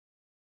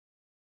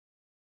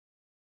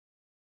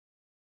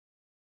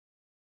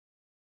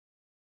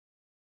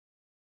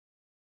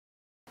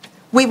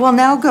We will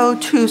now go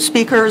to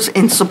speakers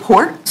in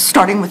support,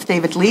 starting with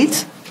David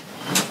Leeds.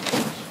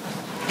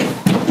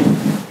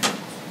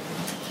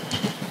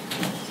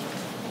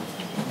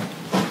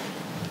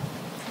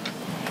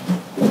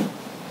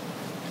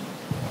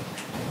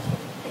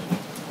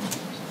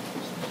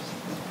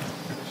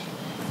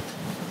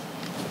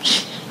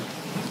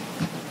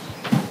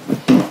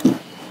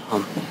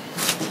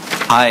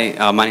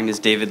 Hi, my name is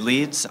David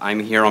Leeds.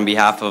 I'm here on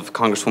behalf of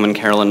Congresswoman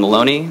Carolyn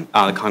Maloney.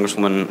 The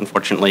Congresswoman,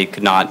 unfortunately,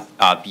 could not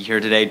be here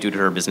today due to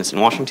her business in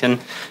Washington,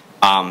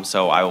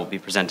 so I will be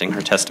presenting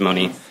her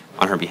testimony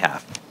on her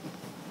behalf.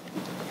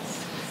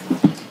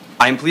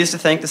 I am pleased to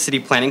thank the City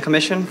Planning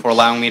Commission for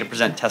allowing me to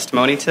present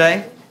testimony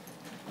today.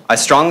 I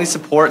strongly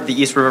support the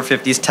East River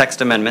 50's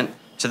text amendment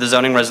to the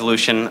zoning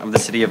resolution of the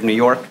City of New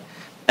York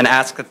and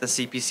ask that the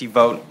CPC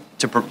vote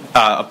to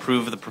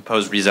approve the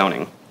proposed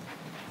rezoning.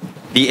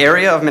 The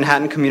area of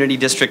Manhattan Community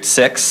District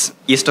 6,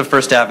 east of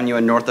 1st Avenue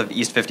and north of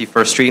East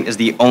 51st Street, is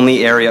the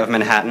only area of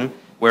Manhattan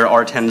where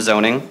R10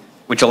 zoning,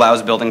 which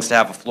allows buildings to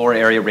have a floor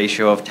area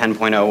ratio of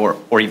 10.0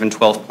 or even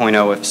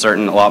 12.0 if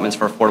certain allotments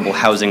for affordable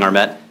housing are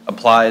met,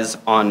 applies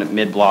on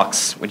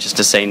mid-blocks, which is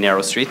to say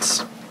narrow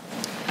streets.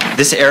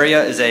 This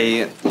area is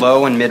a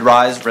low and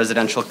mid-rise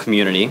residential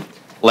community,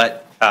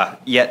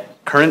 yet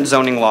current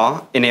zoning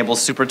law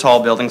enables super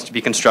tall buildings to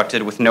be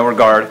constructed with no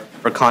regard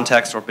for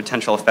context or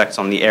potential effects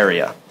on the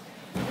area.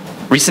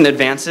 Recent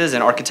advances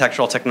in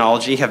architectural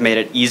technology have made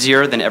it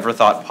easier than ever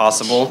thought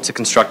possible to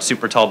construct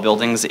super tall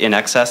buildings in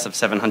excess of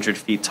 700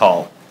 feet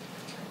tall.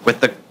 With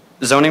the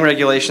zoning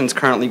regulations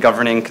currently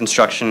governing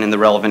construction in the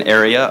relevant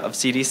area of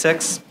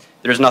CD6,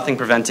 there is nothing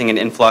preventing an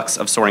influx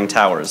of soaring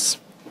towers.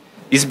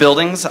 These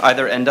buildings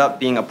either end up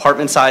being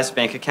apartment-sized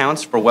bank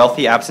accounts for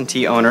wealthy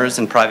absentee owners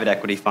and private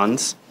equity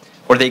funds,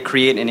 or they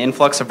create an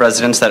influx of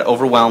residents that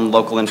overwhelm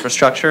local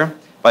infrastructure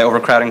by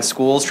overcrowding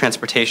schools,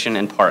 transportation,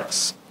 and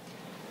parks.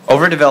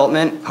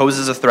 Overdevelopment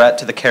poses a threat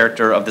to the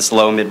character of this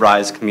low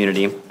mid-rise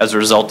community as a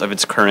result of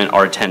its current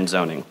R10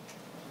 zoning.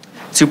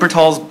 Super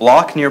talls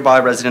block nearby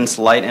residents'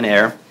 light and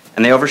air,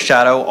 and they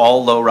overshadow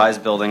all low-rise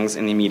buildings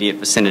in the immediate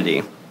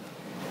vicinity.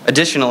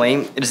 Additionally,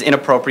 it is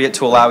inappropriate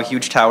to allow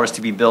huge towers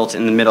to be built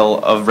in the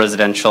middle of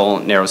residential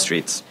narrow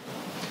streets.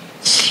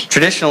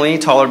 Traditionally,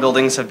 taller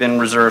buildings have been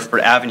reserved for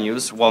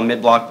avenues, while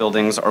mid-block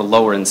buildings are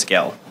lower in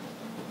scale.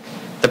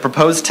 The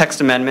proposed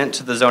text amendment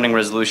to the zoning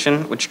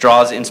resolution, which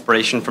draws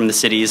inspiration from the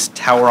city's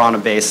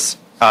tower-on-a-base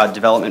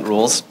development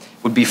rules,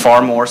 would be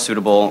far more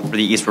suitable for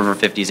the East River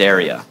 50s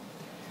area.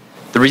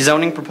 The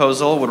rezoning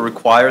proposal would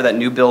require that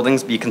new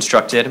buildings be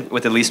constructed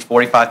with at least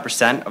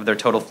 45% of their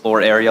total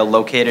floor area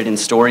located in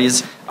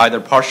stories either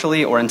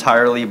partially or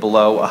entirely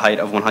below a height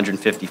of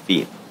 150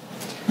 feet.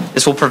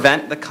 This will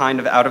prevent the kind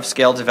of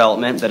out-of-scale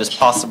development that is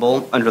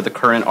possible under the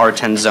current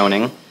R10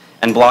 zoning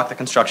and block the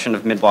construction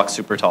of mid-block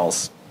super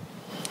talls.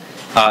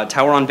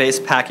 Tower-on-base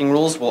packing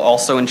rules will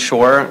also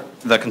ensure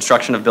the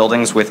construction of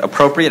buildings with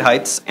appropriate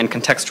heights and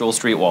contextual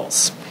street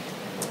walls.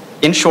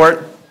 In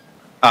short,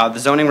 the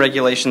zoning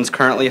regulations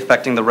currently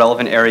affecting the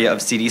relevant area of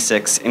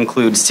CD6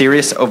 include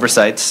serious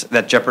oversights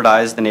that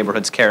jeopardize the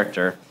neighborhood's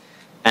character,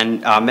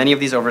 and many of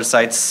these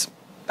oversights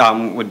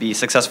would be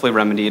successfully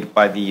remedied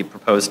by the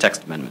proposed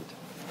text amendment.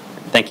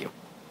 Thank you.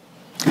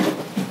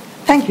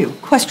 Thank you.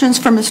 Questions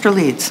for Mr.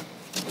 Leeds?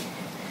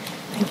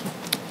 Thank you.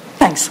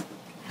 Thanks.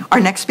 Our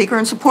next speaker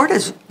in support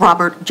is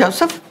Robert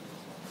Joseph.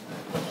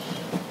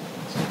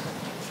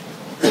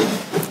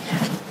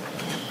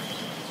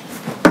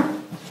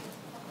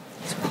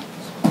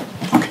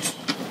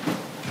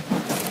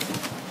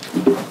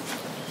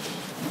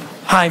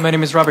 Hi, my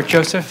name is Robert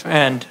Joseph,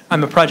 and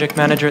I'm a project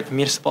manager at the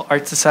Municipal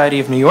Art Society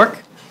of New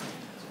York.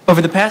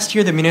 Over the past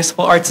year, the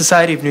Municipal Art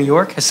Society of New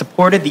York has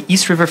supported the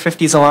East River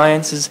 50s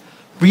Alliance's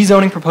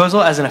rezoning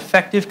proposal as an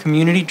effective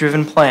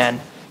community-driven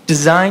plan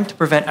designed to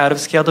prevent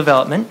out-of-scale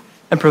development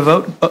and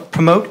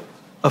promote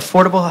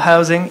affordable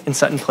housing in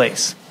Sutton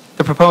Place.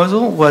 The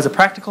proposal was a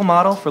practical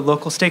model for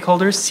local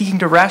stakeholders seeking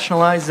to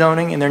rationalize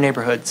zoning in their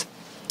neighborhoods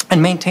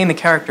and maintain the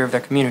character of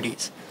their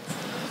communities.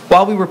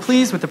 While we were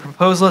pleased with the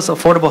proposal's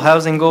affordable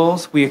housing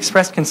goals, we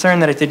expressed concern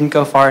that it didn't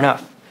go far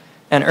enough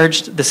and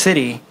urged the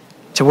city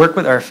to work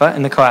with IRFA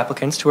and the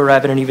co-applicants to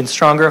arrive at an even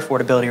stronger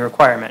affordability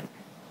requirement.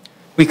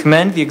 We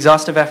commend the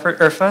exhaustive effort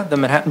IRFA, the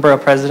Manhattan Borough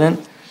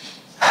President,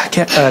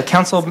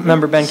 Council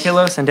Member Ben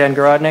Kilos and Dan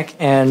Garodnick,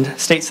 and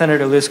State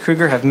Senator Liz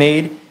Kruger have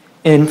made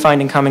in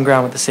finding common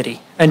ground with the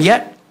city. And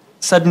yet,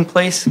 the Sutton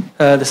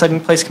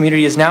Place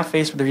community is now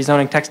faced with a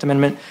rezoning text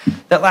amendment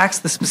that lacks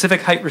the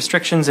specific height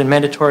restrictions and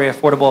mandatory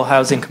affordable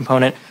housing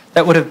component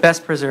that would have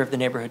best preserved the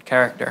neighborhood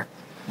character.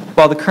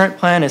 While the current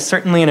plan is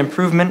certainly an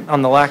improvement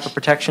on the lack of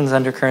protections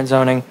under current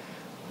zoning,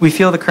 we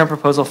feel the current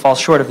proposal falls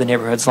short of the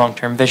neighborhood's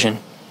long-term vision.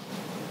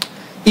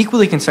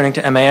 Equally concerning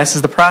to MAS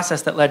is the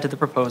process that led to the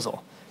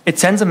proposal. It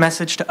sends a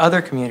message to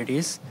other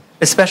communities,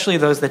 especially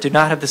those that do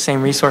not have the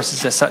same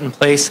resources as Sutton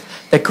Place,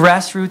 that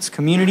grassroots,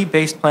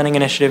 community-based planning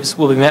initiatives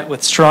will be met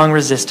with strong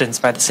resistance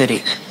by the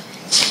city.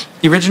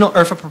 The original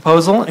IRFA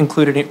proposal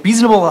included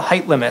reasonable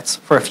height limits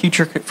for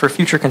future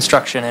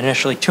construction,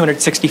 initially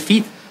 260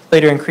 feet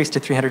later increased to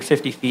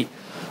 350 feet,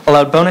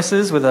 allowed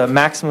bonuses with a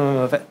maximum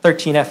of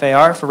 13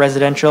 FAR for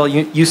residential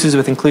uses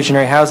with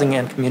inclusionary housing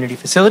and community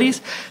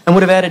facilities, and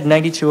would have added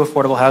 92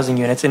 affordable housing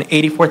units and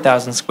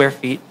 84,000 square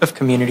feet of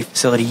community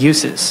facility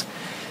uses.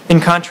 In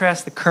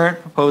contrast, the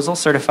current proposal,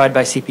 certified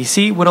by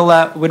CPC,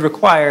 would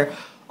require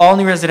all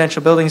new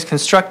residential buildings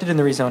constructed in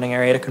the rezoning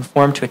area to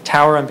conform to a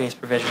tower on base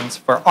provisions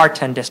for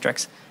R10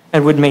 districts,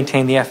 and would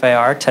maintain the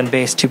FAR, 10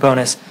 base, 2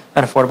 bonus,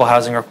 and affordable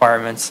housing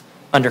requirements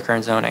under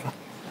current zoning.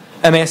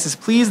 MAS is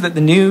pleased that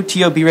the new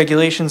TOB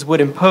regulations would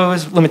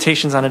impose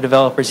limitations on a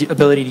developer's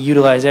ability to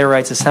utilize air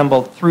rights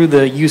assembled through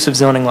the use of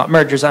zoning lot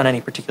mergers on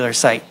any particular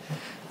site.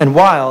 And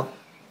while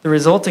the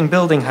resulting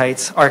building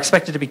heights are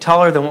expected to be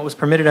taller than what was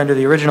permitted under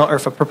the original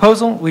IRFA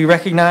proposal, we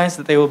recognize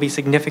that they will be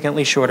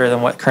significantly shorter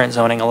than what current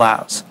zoning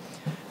allows.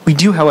 We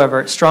do,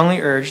 however,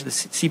 strongly urge the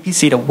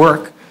CPC to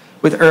work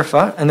with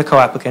IRFA and the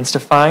co-applicants to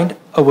find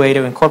a way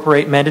to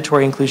incorporate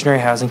mandatory inclusionary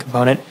housing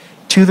component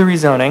to the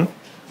rezoning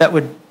that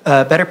would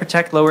better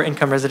protect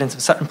lower-income residents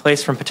of Sutton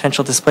Place from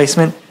potential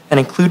displacement and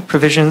include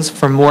provisions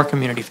for more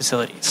community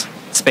facilities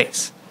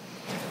space.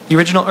 The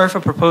original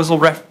IRFA proposal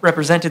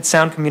represented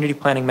sound community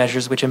planning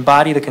measures which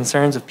embody the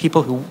concerns of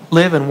people who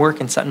live and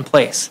work in Sutton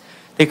Place.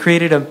 They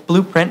created a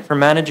blueprint for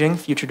managing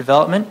future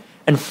development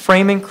and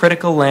framing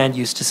critical land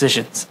use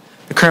decisions.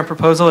 The current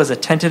proposal is a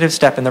tentative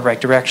step in the right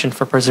direction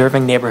for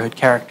preserving neighborhood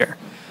character.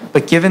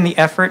 But given the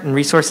effort and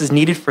resources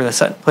needed for the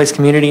Sutton Place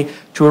community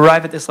to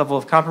arrive at this level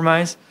of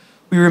compromise,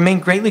 we remain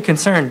greatly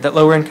concerned that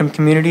lower-income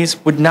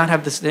communities would not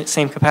have the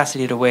same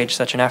capacity to wage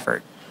such an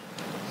effort.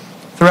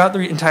 Throughout the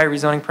entire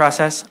rezoning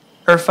process,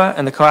 IRFA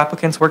and the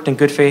co-applicants worked in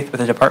good faith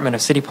with the Department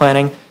of City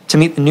Planning to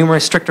meet the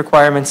numerous strict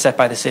requirements set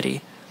by the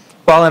city.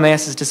 While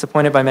MAS is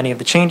disappointed by many of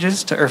the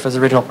changes to IRFA's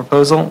original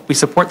proposal, we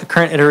support the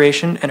current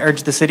iteration and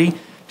urge the city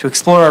to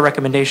explore our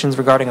recommendations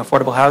regarding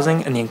affordable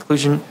housing and the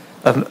inclusion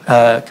of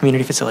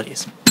community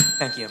facilities.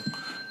 Thank you.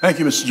 Thank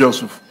you, Mr.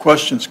 Joseph.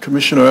 Questions?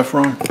 Commissioner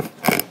Efron?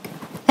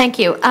 Thank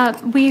you.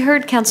 We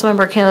heard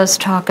Councilmember Kalos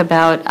talk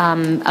about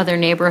other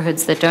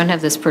neighborhoods that don't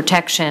have this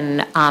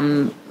protection,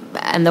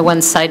 and the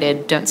ones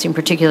cited don't seem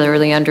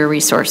particularly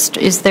under-resourced.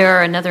 Is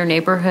there another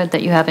neighborhood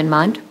that you have in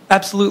mind?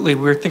 Absolutely.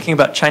 We're thinking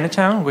about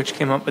Chinatown, which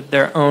came up with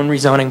their own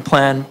rezoning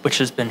plan, which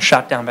has been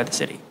shot down by the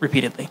city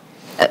repeatedly.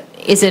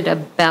 Is it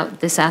about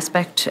this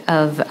aspect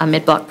of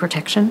mid-block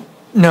protection?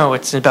 No,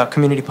 it's about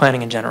community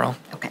planning in general.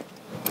 Okay.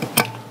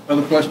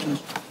 Other questions?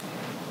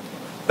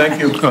 Thank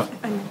you.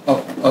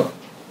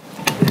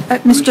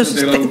 Mr.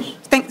 Joseph,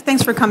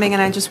 thanks for coming,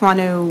 and I just want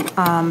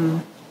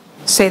to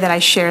say that I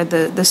share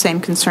the same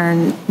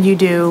concern you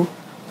do,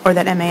 or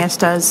that MAS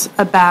does,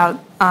 about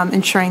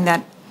ensuring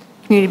that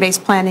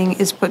community-based planning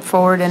is put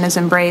forward and is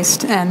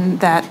embraced, and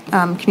that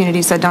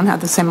communities that don't have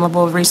the same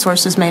level of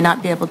resources may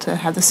not be able to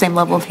have the same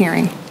level of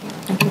hearing.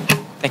 Thank you.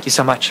 Thank you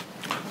so much.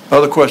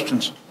 Other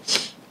questions?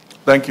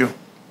 Thank you.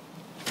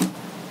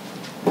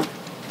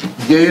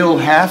 Gail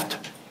Haft?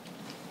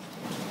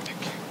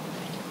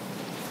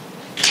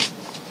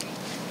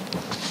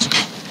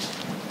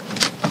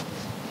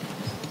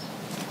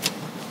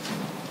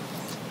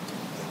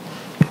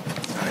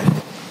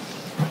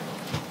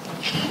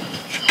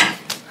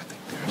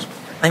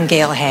 I'm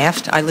Gail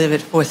Haft. I live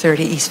at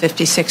 430 East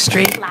 56th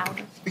Street.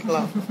 Louder. Speak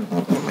loud.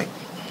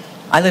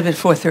 I live at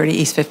 430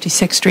 East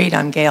 56th Street.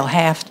 I'm Gail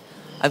Haft.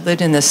 I've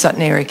lived in the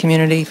Sutton area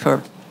community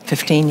for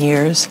 15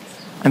 years.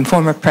 I'm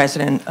former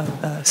president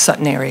of the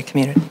Sutton area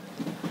community.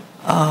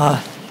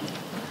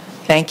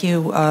 Thank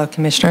you,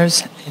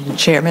 commissioners and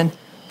chairman,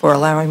 for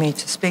allowing me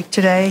to speak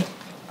today.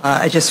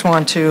 I just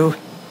want to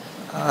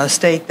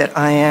state that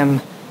I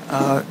am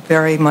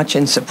very much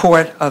in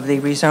support of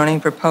the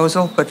rezoning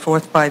proposal put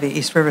forth by the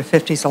East River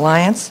 50s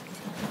Alliance.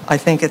 I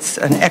think it's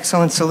an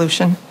excellent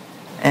solution,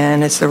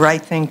 and it's the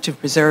right thing to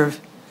preserve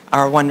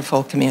our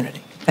wonderful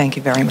community. Thank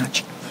you very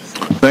much.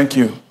 Thank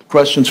you.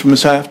 Questions for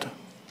Ms. Haft?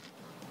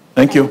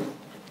 Thank you.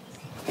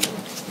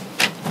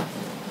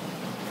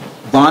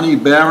 Bonnie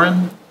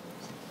Barron?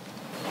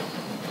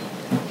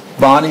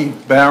 Bonnie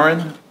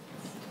Barron?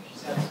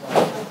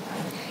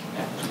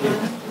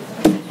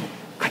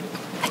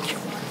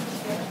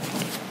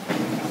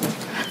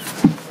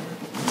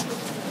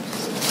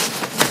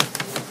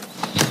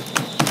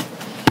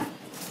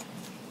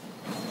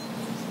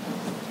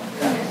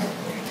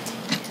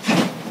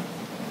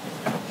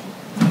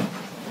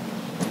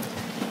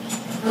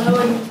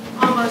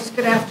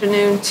 Good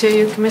afternoon to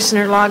you,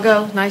 Commissioner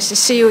Lago. Nice to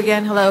see you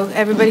again. Hello.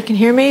 Everybody can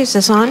hear me? Is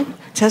this on?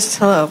 Test.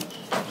 Hello.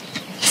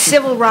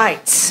 Civil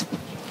rights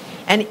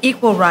and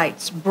equal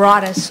rights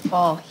brought us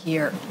all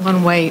here,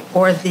 one way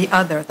or the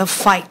other. The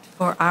fight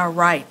for our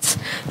rights.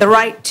 The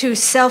right to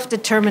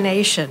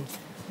self-determination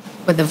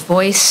with a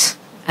voice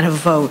and a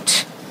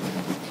vote.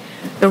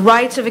 The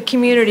rights of a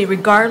community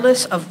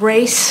regardless of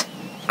race,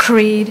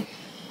 creed,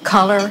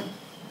 color,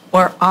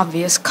 or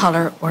obvious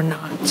color or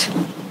not.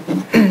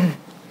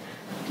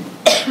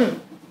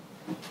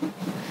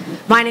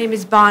 My name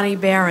is Bonnie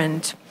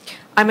Barron.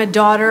 I'm a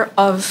daughter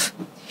of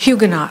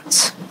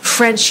Huguenots,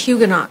 French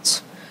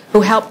Huguenots,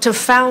 who helped to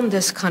found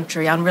this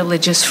country on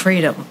religious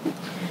freedom.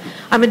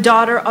 I'm a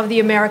daughter of the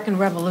American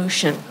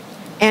Revolution,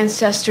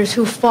 ancestors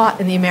who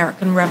fought in the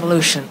American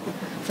Revolution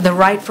for the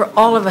right for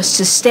all of us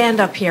to stand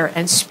up here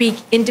and speak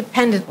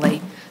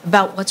independently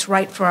about what's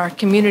right for our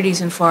communities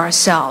and for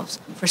ourselves,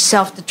 for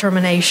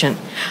self-determination.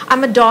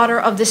 I'm a daughter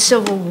of the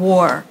Civil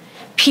War,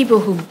 people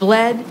who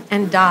bled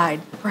and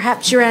died.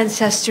 Perhaps your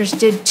ancestors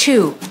did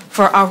too,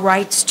 for our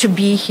rights to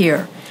be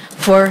here,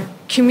 for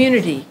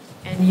community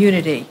and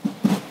unity.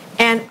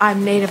 And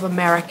I'm Native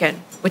American,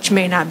 which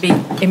may not be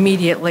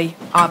immediately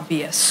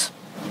obvious.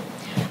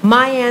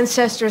 My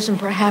ancestors, and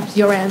perhaps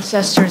your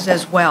ancestors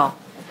as well,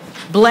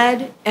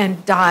 bled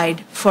and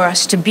died for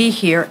us to be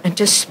here and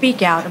to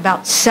speak out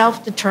about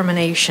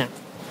self-determination.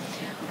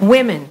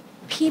 Women,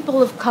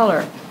 people of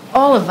color,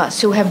 all of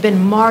us who have been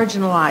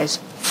marginalized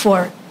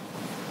for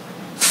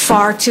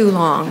far too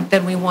long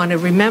than we want to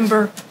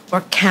remember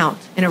or count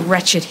in a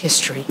wretched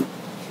history.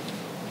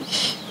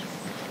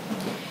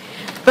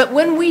 But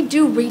when we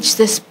do reach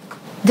this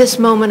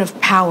moment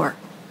of power,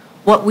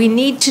 what we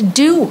need to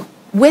do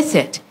with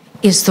it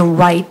is the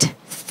right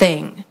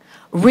thing.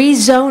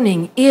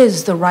 Rezoning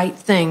is the right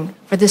thing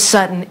for the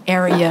Sutton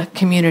area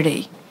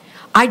community.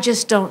 I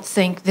just don't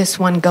think this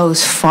one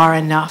goes far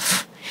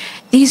enough.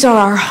 These are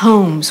our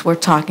homes we're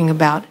talking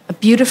about, a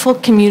beautiful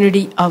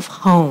community of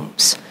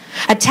homes.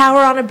 A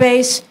tower on a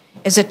base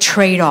is a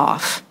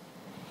trade-off.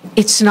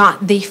 It's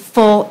not the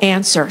full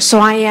answer. So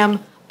I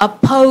am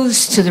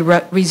opposed to the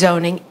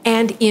rezoning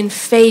and in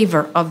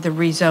favor of the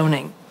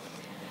rezoning.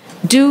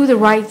 Do the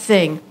right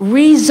thing.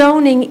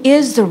 Rezoning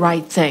is the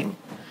right thing.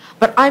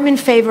 But I'm in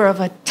favor of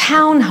a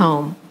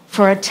townhome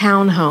for a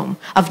townhome,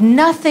 of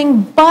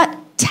nothing but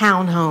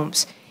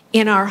townhomes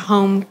in our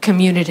home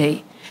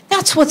community.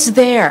 That's what's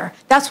there.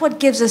 That's what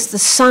gives us the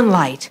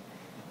sunlight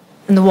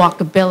and the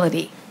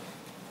walkability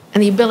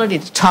and the ability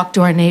to talk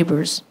to our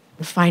neighbors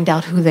and find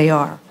out who they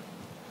are.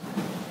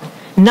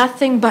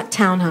 Nothing but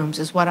townhomes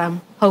is what I'm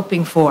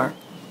hoping for.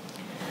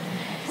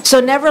 So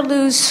never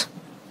lose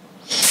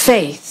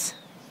faith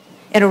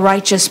in a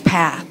righteous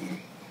path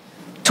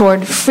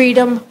toward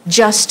freedom,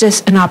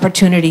 justice, and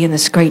opportunity in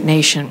this great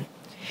nation.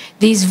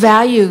 These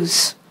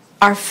values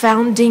are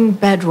founding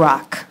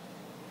bedrock.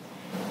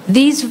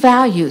 These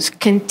values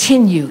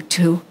continue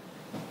to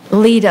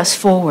lead us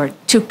forward,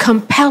 to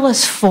compel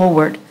us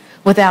forward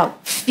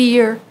without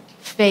fear,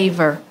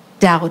 favor,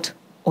 doubt,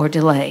 or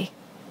delay.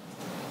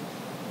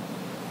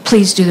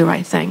 Please do the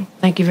right thing.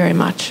 Thank you very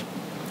much.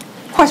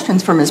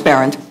 Questions for Ms.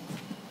 Barron?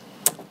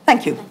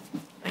 Thank you.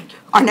 Thank you.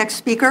 Our next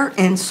speaker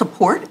in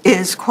support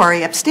is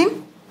Corey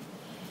Epstein.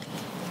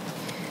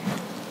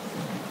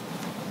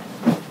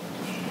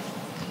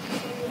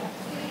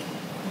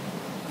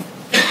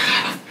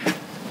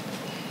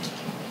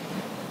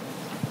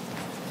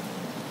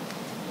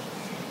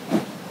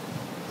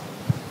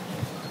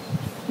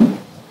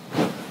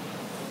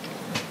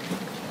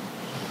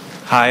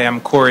 Hi,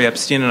 I'm Corey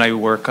Epstein, and I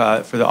work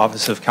for the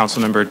office of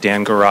Councilmember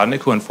Dan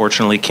Garodnick, who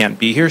unfortunately can't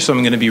be here, so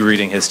I'm going to be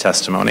reading his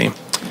testimony.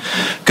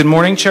 Good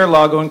morning, Chair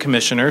Lago and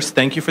Commissioners.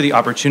 Thank you for the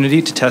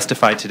opportunity to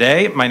testify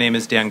today. My name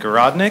is Dan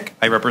Garodnick.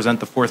 I represent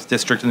the 4th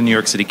District of the New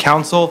York City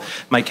Council.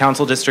 My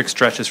council district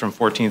stretches from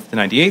 14th to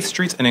 98th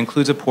Streets and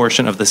includes a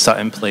portion of the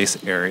Sutton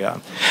Place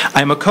area.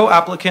 I am a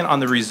co-applicant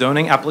on the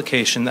rezoning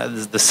application that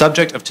is the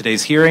subject of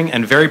today's hearing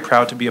and very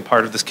proud to be a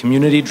part of this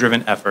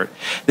community-driven effort.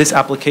 This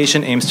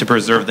application aims to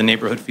preserve the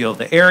neighborhood feel of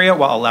the area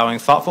while allowing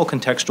thoughtful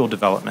contextual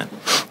development.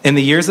 In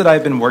the years that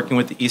I've been working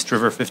with the East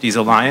River 50s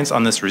Alliance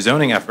on this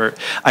rezoning effort,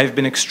 I've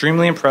been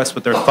extremely impressed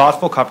with their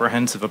thoughtful,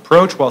 comprehensive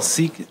approach while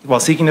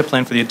seeking to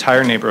plan for the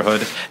entire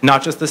neighborhood,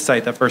 not just the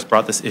site that first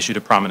brought this issue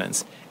to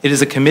prominence. It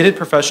is a committed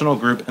professional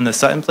group, and the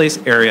Sutton Place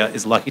area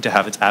is lucky to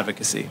have its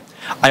advocacy.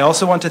 I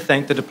also want to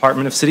thank the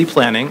Department of City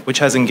Planning, which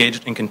has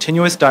engaged in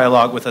continuous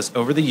dialogue with us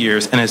over the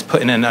years and has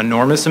put in an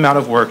enormous amount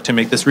of work to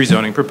make this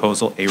rezoning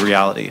proposal a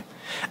reality.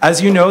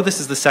 As you know, this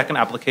is the second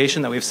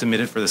application that we've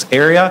submitted for this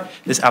area.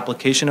 This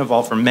application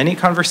evolved from many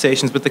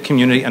conversations with the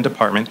community and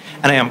department,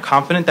 and I am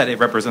confident that it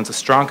represents a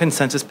strong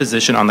consensus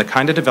position on the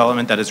kind of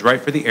development that is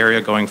right for the area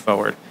going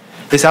forward.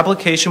 This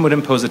application would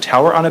impose a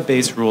tower on a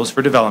base rules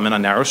for development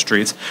on narrow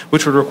streets,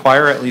 which would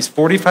require at least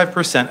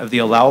 45% of the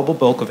allowable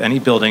bulk of any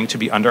building to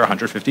be under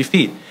 150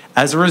 feet.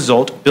 As a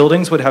result,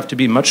 buildings would have to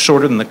be much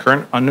shorter than the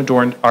current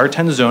unadorned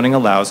R10 zoning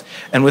allows,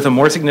 and with a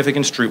more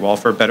significant street wall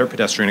for a better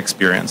pedestrian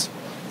experience.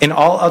 In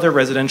all other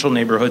residential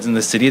neighborhoods in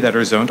the city that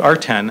are zoned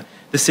R10,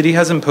 the city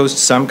has imposed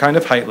some kind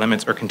of height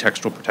limits or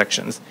contextual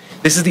protections.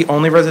 This is the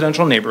only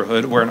residential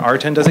neighborhood where an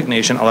R10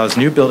 designation allows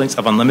new buildings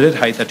of unlimited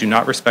height that do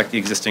not respect the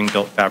existing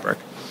built fabric.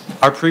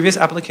 Our previous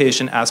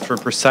application asked for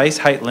precise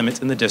height limits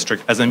in the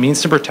district as a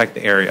means to protect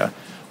the area.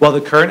 While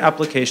the current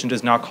application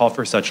does not call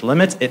for such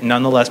limits, it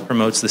nonetheless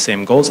promotes the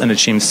same goals and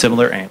achieves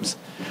similar aims.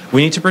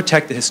 We need to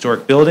protect the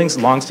historic buildings,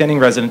 longstanding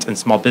residents, and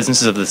small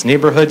businesses of this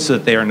neighborhood so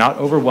that they are not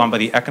overwhelmed by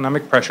the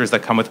economic pressures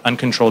that come with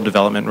uncontrolled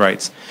development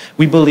rights.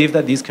 We believe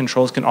that these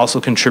controls can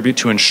also contribute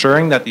to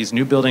ensuring that these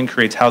new buildings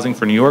creates housing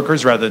for New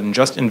Yorkers rather than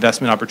just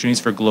investment opportunities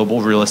for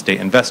global real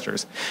estate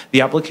investors.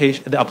 The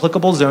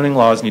applicable zoning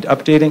laws need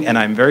updating, and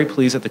I'm very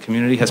pleased that the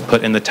community has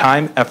put in the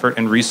time, effort,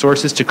 and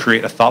resources to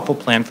create a thoughtful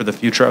plan for the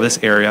future of this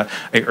area.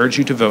 I urge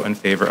you to vote in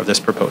favor of this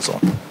proposal.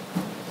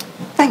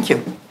 Thank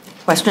you.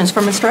 Questions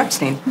for Mr.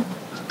 Epstein?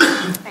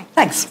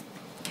 Thanks.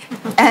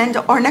 And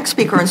our next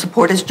speaker in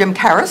support is Jim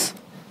Karras.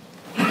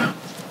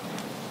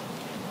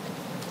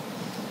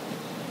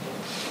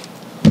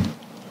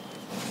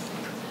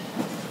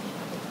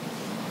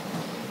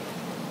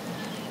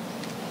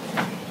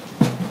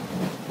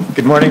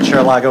 Good morning,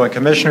 Chair Lago and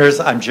Commissioners.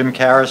 I'm Jim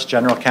Karras,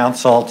 General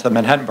Counsel to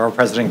Manhattan Borough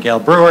President Gail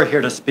Brewer,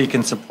 here to speak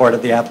in support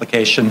of the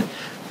application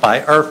by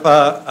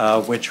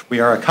IRFA, which we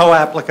are a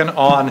co-applicant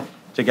on,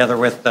 together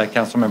with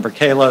Councilmember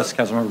Kalos,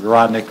 Councilmember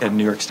Garodnick, and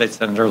New York State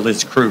Senator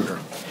Liz Kruger.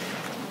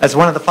 As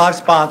one of the 5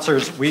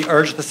 sponsors, we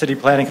urge the City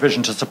Planning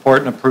Commission to support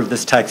and approve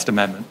this text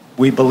amendment.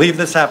 We believe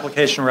this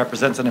application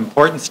represents an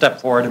important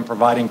step forward in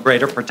providing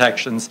greater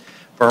protections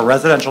for a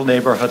residential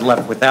neighborhood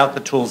left without the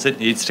tools it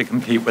needs to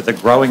compete with a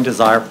growing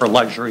desire for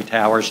luxury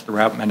towers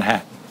throughout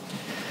Manhattan.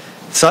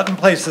 Sutton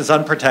Place is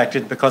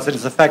unprotected because it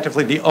is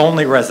effectively the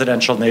only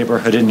residential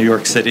neighborhood in New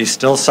York City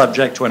still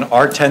subject to an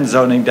R10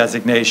 zoning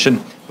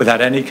designation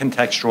without any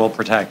contextual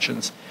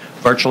protections.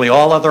 Virtually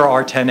all other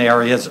R10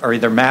 areas are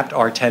either mapped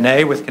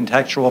R10A with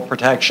contextual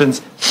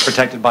protections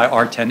protected by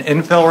R10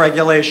 infill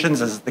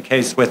regulations, as is the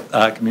case with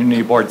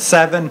Community Board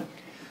 7,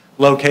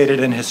 located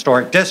in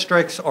historic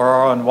districts, or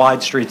are on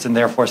wide streets and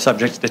therefore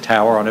subject to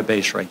tower on a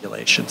base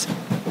regulations.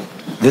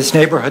 This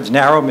neighborhood's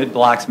narrow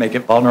mid-blocks make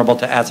it vulnerable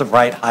to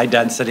as-of-right,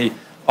 high-density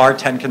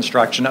R10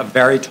 construction of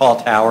very tall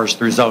towers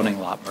through zoning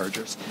lot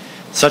mergers.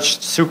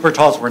 Such super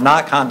talls were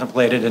not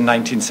contemplated in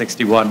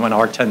 1961 when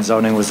R10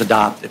 zoning was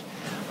adopted.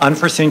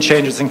 Unforeseen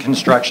changes in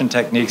construction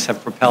techniques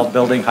have propelled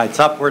building heights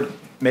upward,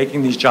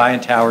 making these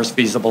giant towers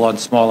feasible on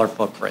smaller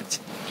footprints.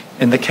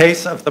 In the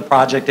case of the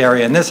project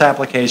area in this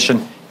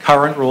application,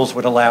 current rules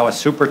would allow a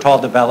super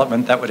tall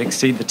development that would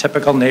exceed the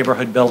typical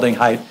neighborhood building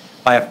height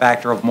by a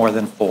factor of more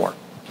than 4.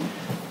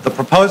 The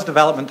proposed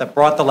development that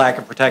brought the lack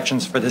of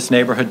protections for this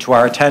neighborhood to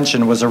our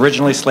attention was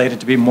originally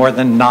slated to be more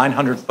than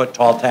 900-foot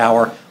tall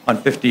tower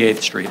on 58th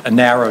Street, a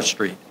narrow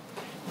street.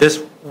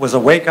 This was a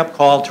wake-up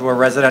call to a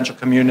residential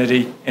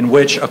community in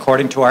which,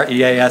 according to our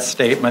EAS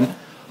statement,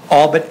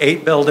 all but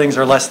 8 buildings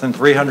are less than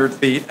 300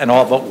 feet and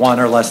all but 1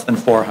 are less than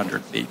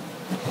 400 feet.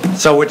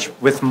 So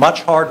with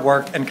much hard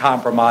work and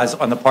compromise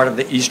on the part of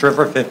the East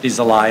River 50s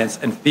Alliance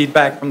and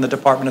feedback from the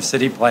Department of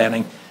City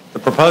Planning, the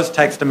proposed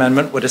text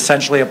amendment would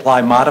essentially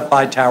apply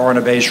modified tower on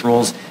a base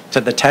rules to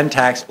the 10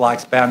 tax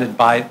blocks bounded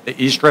by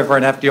the East River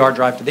and FDR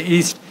Drive to the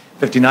east,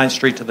 59th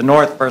Street to the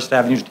north, 1st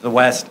Avenue to the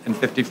west, and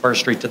 51st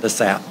Street to the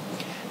south.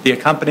 The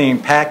accompanying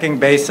packing,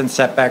 base, and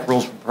setback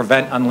rules would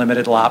prevent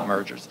unlimited lot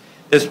mergers.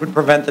 This would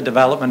prevent the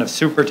development of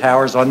super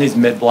towers on these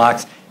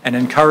mid-blocks and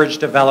encourage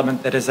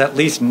development that is at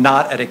least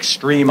not at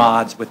extreme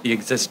odds with the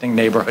existing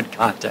neighborhood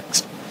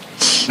context.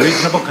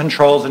 Reasonable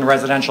controls in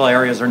residential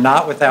areas are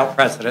not without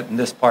precedent in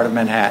this part of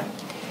Manhattan.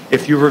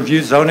 If you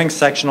review zoning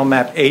sectional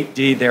map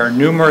 8D, there are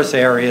numerous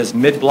areas,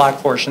 mid-block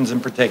portions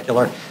in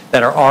particular,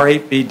 that are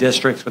R8B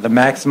districts with a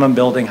maximum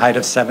building height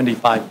of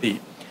 75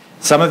 feet.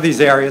 Some of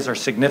these areas are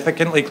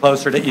significantly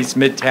closer to East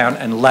Midtown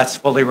and less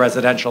fully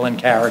residential in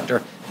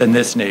character than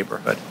this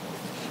neighborhood.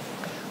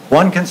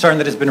 One concern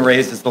that has been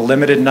raised is the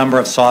limited number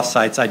of soft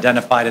sites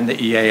identified in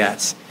the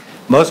EAS.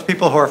 Most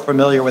people who are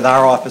familiar with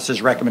our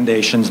office's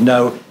recommendations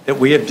know that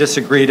we have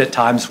disagreed at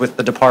times with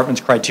the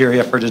department's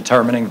criteria for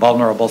determining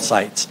vulnerable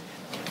sites.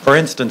 For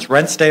instance,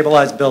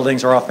 rent-stabilized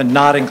buildings are often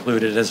not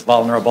included as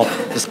vulnerable,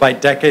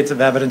 despite decades of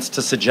evidence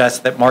to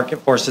suggest that market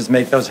forces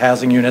make those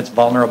housing units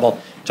vulnerable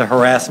to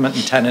harassment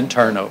and tenant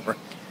turnover.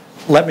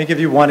 Let me give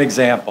you one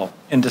example.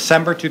 In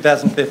December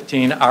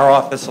 2015, our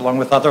office, along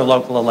with other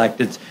local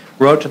electeds,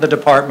 wrote to the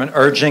department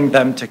urging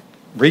them to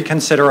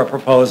reconsider a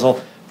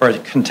proposal for a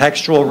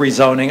contextual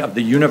rezoning of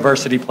the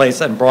University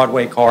Place and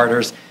Broadway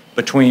corridors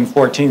between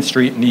 14th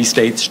Street and East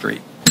 8th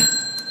Street.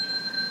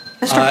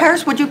 Mr.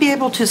 Karras, would you be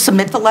able to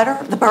submit the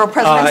letter, the Borough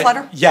President's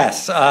letter?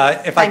 Yes,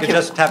 if I could you.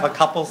 just have a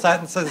couple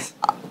sentences.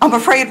 I'm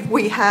afraid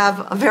we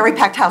have a very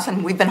packed house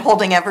and we've been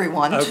holding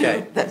everyone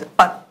Okay.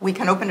 but we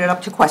can open it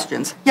up to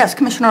questions. Yes,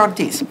 Commissioner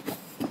Ortiz.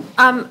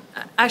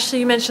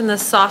 Actually, you mentioned the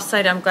soft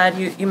site. I'm glad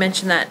you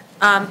mentioned that.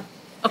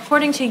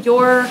 According to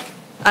your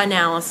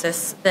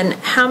analysis, then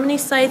how many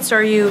sites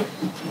are you,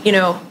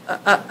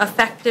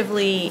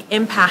 effectively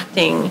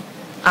impacting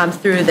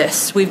through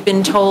this? We've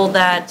been told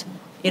that,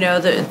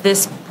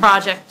 this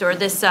project or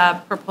this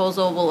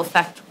proposal will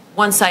affect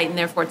one site and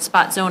therefore it's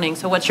spot zoning.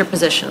 So what's your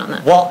position on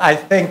that? Well, I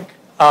think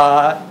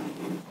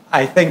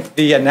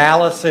the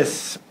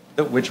analysis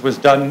which was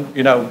done,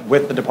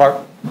 with the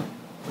department,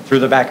 through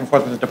the back and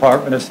forth with the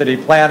Department of City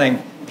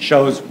Planning,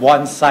 shows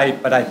one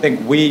site, but I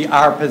think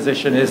our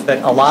position is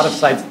that a lot of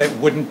sites that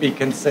wouldn't be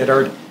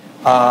considered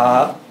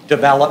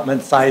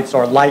development sites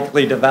or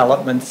likely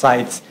development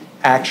sites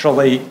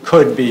actually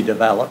could be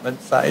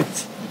development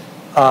sites.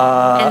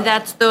 And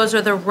those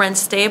are the rent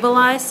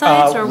stabilized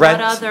sites, or what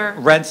other?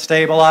 Rent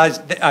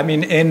stabilized. I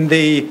mean, in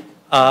the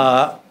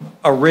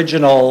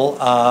original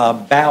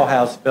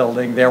Bauhaus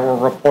building, there were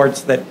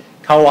reports that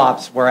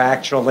co-ops were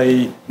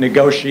actually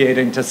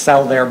negotiating to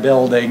sell their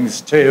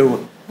buildings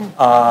to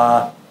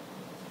a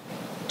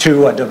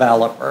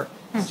developer.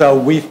 So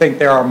we think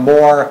there are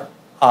more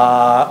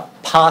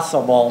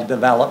possible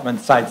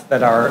development sites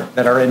that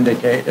are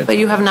indicated. But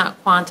you have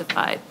not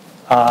quantified?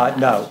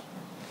 No.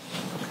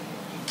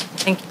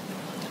 Thank you.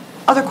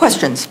 Other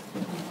questions?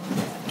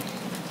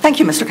 Thank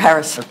you, Mr.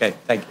 Harris. Okay,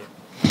 thank you.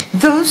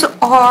 Those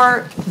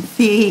are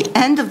the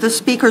end of the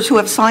speakers who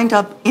have signed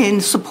up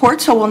in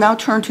support, so we'll now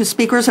turn to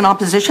speakers in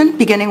opposition,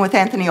 beginning with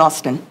Anthony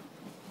Austin.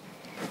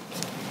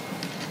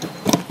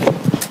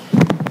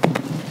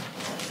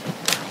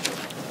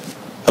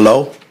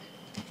 Hello,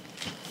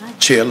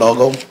 Chair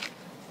Logo,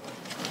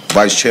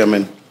 Vice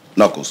Chairman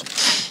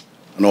Knuckles,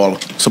 and all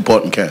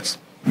supporting cast.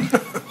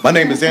 My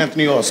name is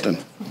Anthony Austin.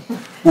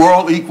 We're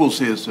all equals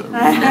here, sir.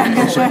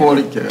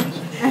 Supported cast.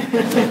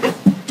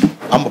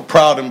 I'm a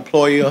proud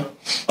employer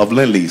of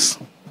Lend-Lease.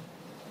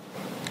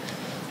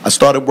 I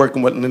started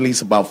working with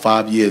Lend-Lease about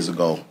 5 years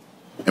ago.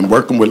 And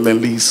working with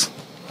Lend-Lease,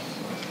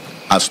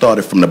 I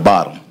started from the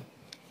bottom.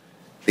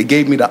 They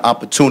gave me the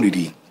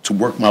opportunity to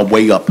work my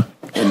way up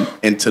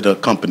into the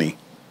company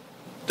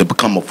to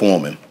become a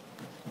foreman.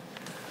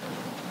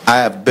 I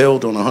have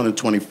built on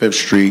 125th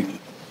Street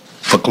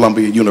for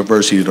Columbia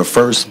University the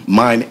first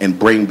mind and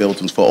brain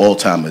buildings for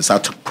Alzheimer's. I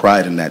took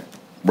pride in that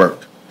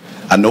work.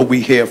 I know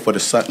we're here for the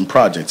Sutton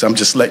projects. I'm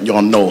just letting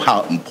y'all know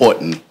how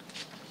important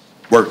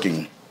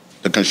working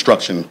the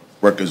construction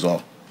workers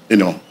are, you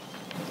know.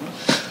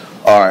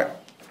 All right.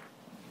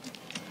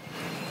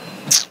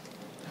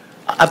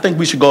 I think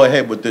we should go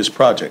ahead with this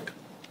project,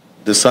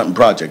 the Sutton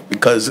project,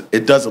 because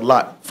it does a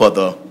lot for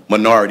the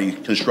minority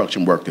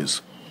construction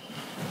workers.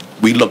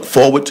 We look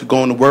forward to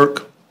going to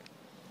work.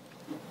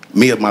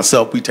 Me and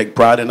myself, we take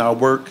pride in our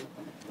work.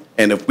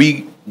 And if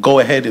we go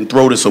ahead and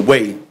throw this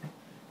away,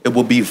 it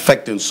will be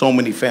affecting so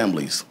many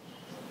families.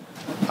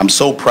 I'm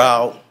so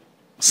proud.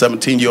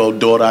 17-year-old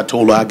daughter, I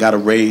told her I got a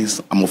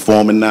raise. I'm a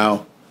foreman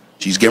now.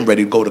 She's getting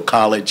ready to go to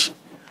college.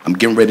 I'm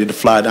getting ready to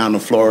fly down to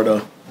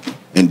Florida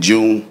in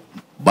June,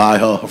 buy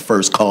her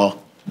first car,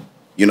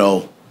 you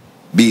know,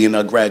 be in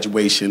her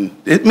graduation.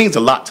 It means a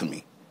lot to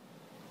me.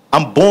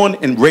 I'm born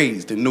and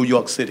raised in New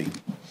York City,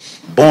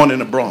 born in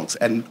the Bronx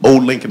at an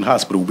old Lincoln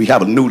Hospital. We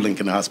have a new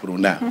Lincoln Hospital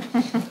now.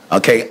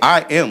 Okay,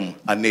 I am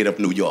a native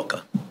New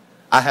Yorker.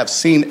 I have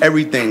seen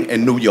everything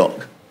in New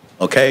York,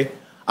 okay?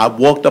 I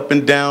walked up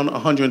and down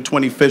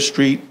 125th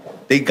Street.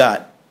 They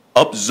got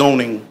up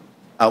zoning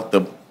out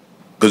the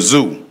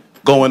gazoo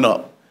going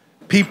up.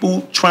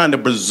 People trying to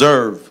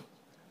preserve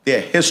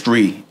their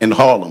history in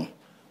Harlem.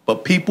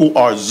 But people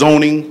are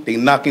zoning, they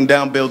knocking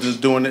down buildings,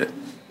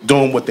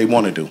 doing what they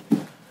want to do.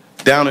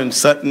 Down in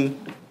Sutton,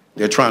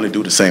 they're trying to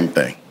do the same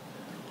thing.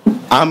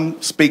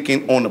 I'm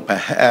speaking on the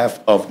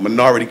behalf of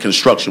minority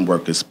construction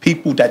workers,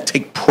 people that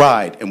take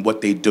pride in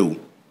what they do.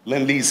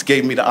 Lend-Lease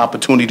gave me the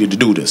opportunity to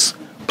do this.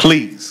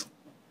 Please,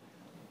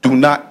 do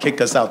not kick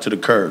us out to the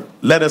curb.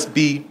 Let us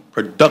be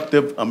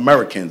productive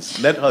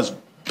Americans. Let us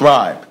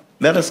thrive.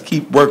 Let us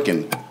keep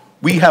working.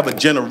 We have a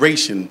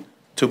generation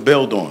to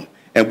build on.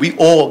 And we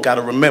all got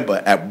to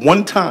remember, at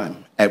one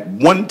time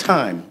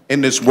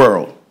in this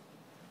world,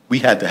 we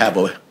had to have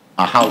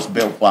a house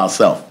built for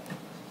ourselves.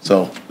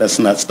 So let's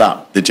not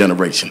stop the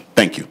generation.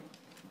 Thank you.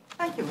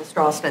 Thank you,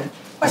 Mr. Austin.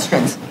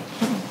 Questions?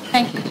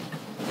 Thank you.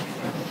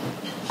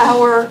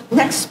 Our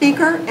next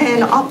speaker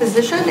in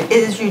opposition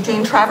is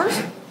Eugene Travers.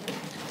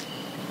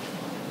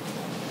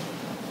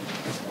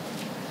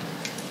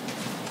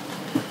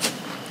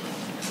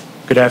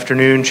 Good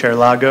afternoon, Chair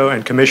Lago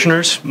and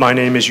Commissioners. My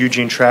name is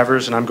Eugene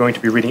Travers, and I'm going to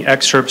be reading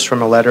excerpts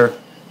from a letter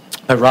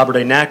by Robert A.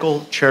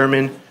 Knackel,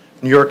 Chairman,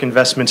 New York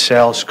Investment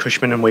Sales,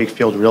 Cushman &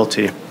 Wakefield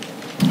Realty.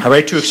 I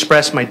write to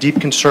express my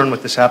deep concern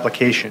with this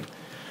application.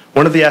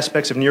 One of the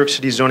aspects of New York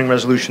City's zoning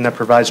resolution that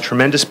provides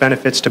tremendous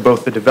benefits to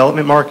both the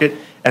development market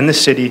and the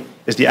city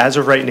is the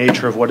as-of-right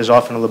nature of what is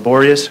often a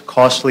laborious,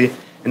 costly,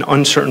 and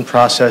uncertain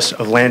process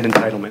of land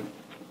entitlement.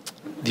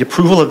 The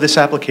approval of this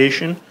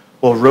application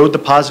will erode the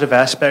positive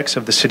aspects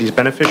of the city's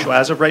beneficial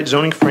as-of-right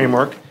zoning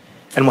framework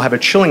and will have a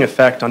chilling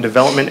effect on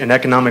development and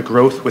economic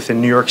growth within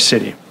New York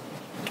City.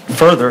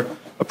 Further,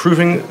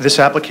 approving this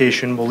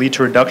application will lead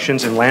to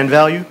reductions in land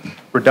value,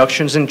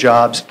 reductions in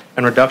jobs,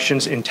 and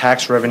reductions in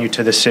tax revenue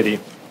to the city.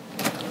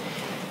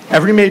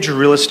 Every major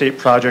real estate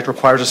project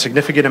requires a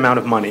significant amount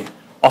of money,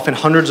 often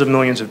hundreds of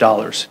millions of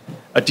dollars.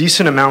 A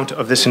decent amount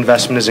of this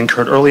investment is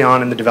incurred early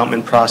on in the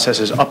development process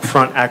as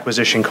upfront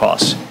acquisition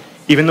costs,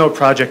 even though a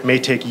project may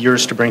take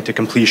years to bring to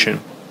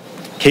completion.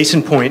 Case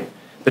in point,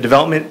 the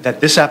development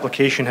that this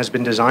application has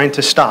been designed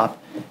to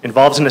stop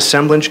involves an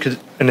assemblage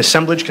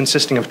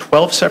consisting of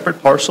 12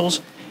 separate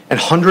parcels and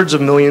hundreds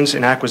of millions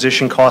in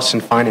acquisition costs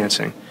and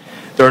financing.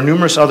 There are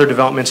numerous other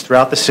developments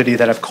throughout the city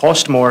that have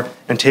cost more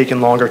and taken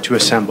longer to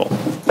assemble.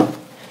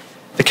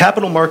 The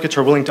capital markets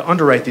are willing to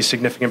underwrite these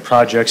significant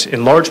projects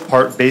in large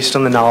part based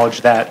on the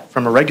knowledge that,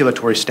 from a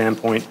regulatory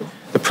standpoint,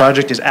 the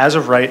project is as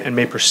of right and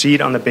may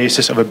proceed on the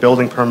basis of a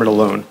building permit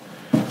alone.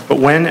 But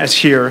when, as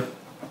here,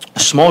 a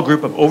small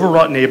group of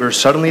overwrought neighbors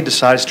suddenly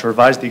decides to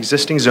revise the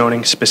existing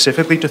zoning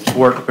specifically to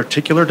thwart a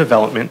particular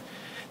development,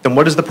 then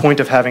what is the point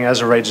of having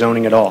as-of-right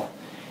zoning at all?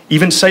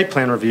 Even site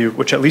plan review,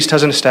 which at least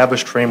has an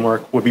established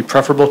framework, would be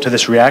preferable to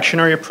this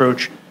reactionary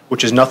approach,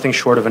 which is nothing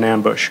short of an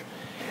ambush.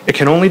 It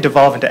can only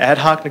devolve into ad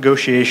hoc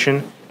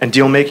negotiation and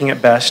deal-making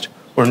at best,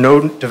 or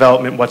no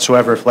development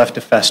whatsoever if left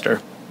to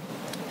fester.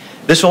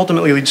 This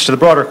ultimately leads to the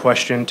broader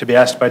question to be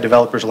asked by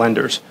developers'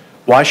 lenders.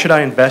 Why should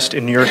I invest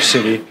in New York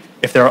City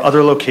if there are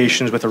other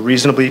locations with a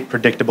reasonably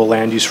predictable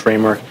land use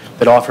framework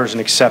that offers an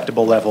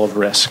acceptable level of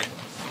risk?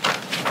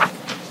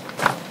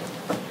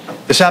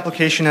 This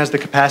application has the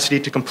capacity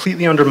to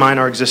completely undermine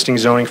our existing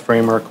zoning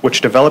framework,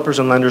 which developers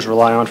and lenders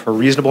rely on for a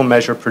reasonable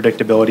measure of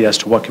predictability as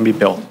to what can be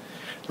built.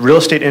 The real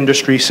estate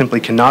industry simply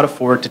cannot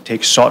afford to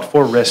take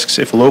sought-for risks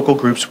if local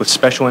groups with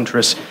special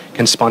interests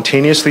can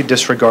spontaneously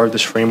disregard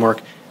this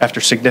framework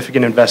after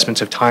significant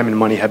investments of time and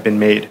money have been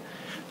made.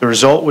 The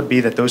result would be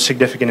that those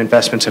significant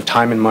investments of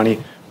time and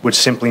money would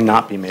simply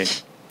not be made.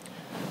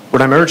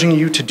 What I'm urging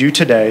you to do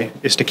today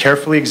is to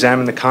carefully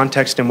examine the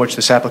context in which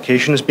this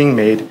application is being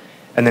made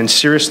and then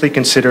seriously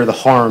consider the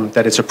harm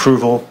that its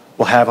approval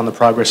will have on the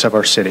progress of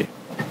our city.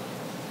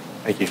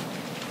 Thank you.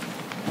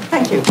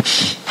 Thank you.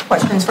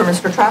 Questions for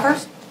Mr.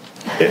 Travers?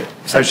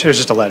 Here's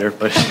just a letter,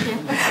 but.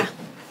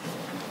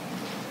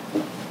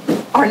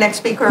 Our next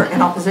speaker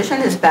in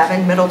opposition is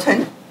Bavin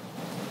Middleton.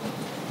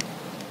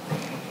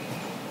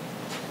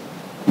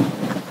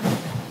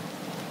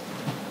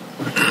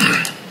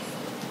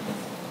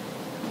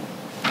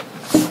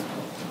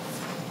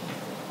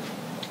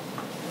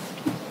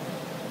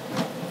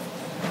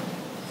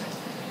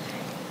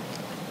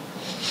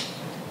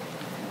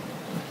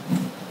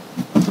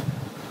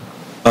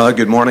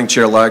 Good morning,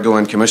 Chair Lago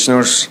and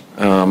Commissioners.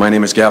 My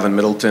name is Gavin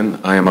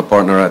Middleton. I am a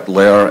partner at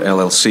Lair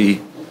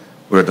LLC.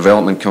 We're a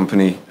development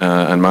company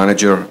and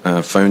manager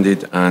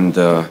founded and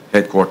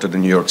headquartered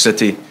in New York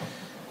City.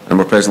 And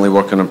we're presently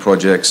working on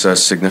projects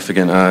as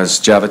significant as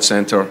Javits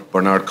Center,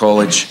 Barnard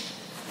College,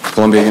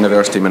 Columbia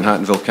University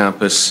Manhattanville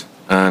campus,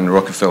 and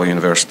Rockefeller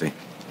University.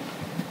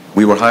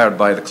 We were hired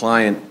by the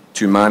client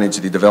to manage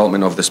the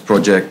development of this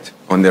project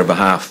on their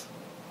behalf.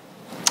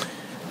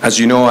 As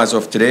you know, as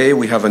of today,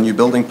 we have a new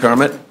building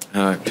permit.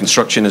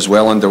 Construction is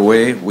well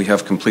underway. We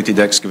have completed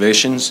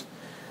excavations,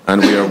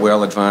 and we are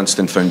well advanced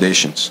in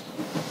foundations.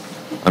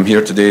 I'm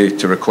here today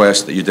to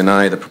request that you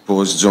deny the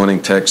proposed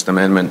zoning text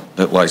amendment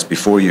that lies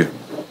before you.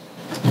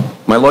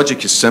 My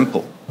logic is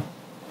simple.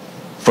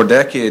 For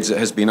decades, it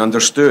has been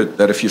understood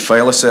that if you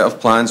file a set of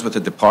plans with the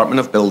Department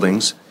of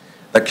Buildings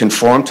that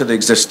conform to the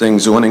existing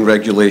zoning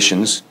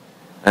regulations,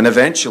 and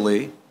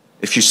eventually,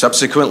 if you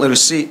subsequently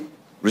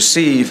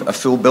receive a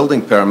full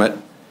building permit,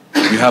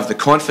 you have the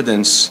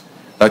confidence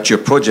that your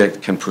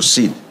project can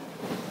proceed.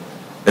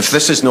 If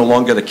this is no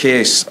longer the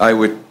case, I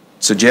would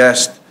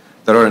suggest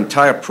that our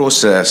entire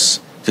process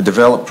to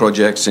develop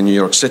projects in New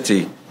York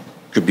City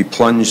could be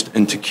plunged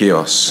into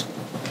chaos.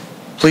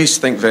 Please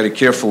think very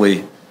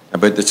carefully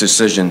about the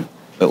decision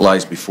that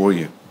lies before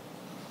you.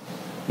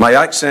 My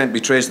accent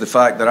betrays the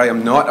fact that I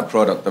am not a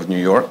product of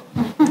New York.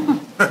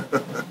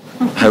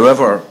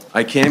 However,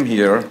 I came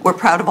here... We're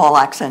proud of all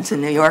accents in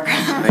New York.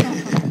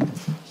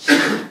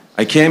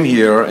 I came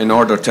here in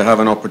order to have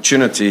an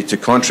opportunity to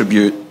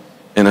contribute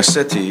in a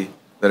city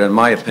that, in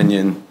my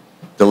opinion,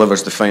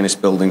 delivers the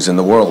finest buildings in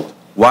the world.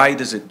 Why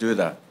does it do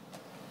that?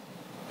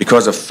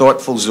 Because of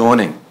thoughtful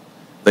zoning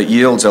that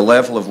yields a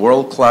level of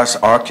world-class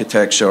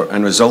architecture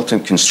and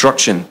resultant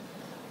construction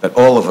that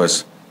all of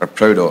us are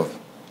proud of.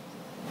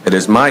 It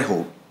is my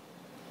hope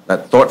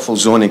that thoughtful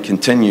zoning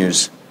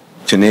continues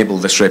to enable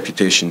this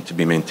reputation to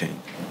be maintained.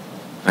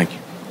 Thank you.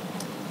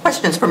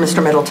 Questions for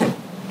Mr. Middleton?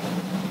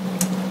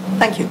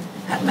 Thank you.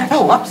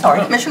 Oh, I'm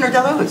sorry, Commissioner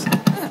Deleuze.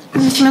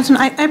 Mr. Middleton,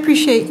 I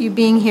appreciate you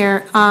being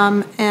here,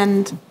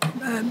 and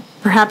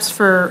perhaps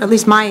for at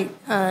least my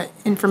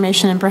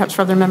information and perhaps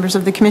for other members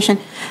of the Commission,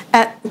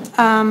 at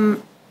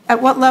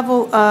what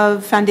level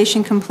of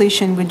foundation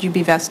completion would you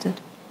be vested?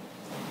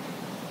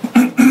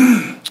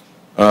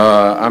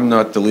 I'm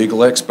not the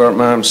legal expert,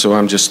 ma'am, so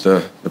I'm just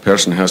the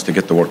person who has to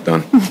get the work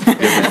done.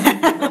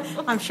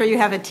 I'm sure you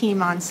have a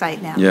team on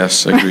site now.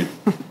 Yes, agreed.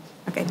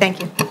 Okay, thank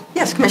you.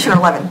 Yes, Commissioner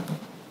Levin.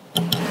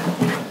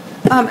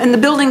 And the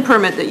building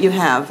permit that you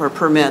have, or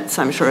permits,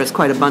 I'm sure is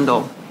quite a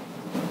bundle.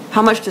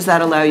 How much does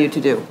that allow you to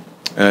do?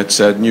 It's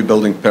a new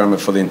building permit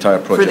for the entire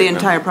project. For the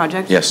entire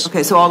project? Yes.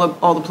 Okay, so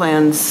all the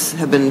plans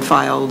have been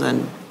filed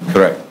and...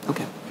 Correct.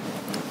 Okay.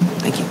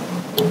 Thank you.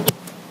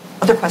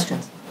 Other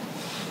questions?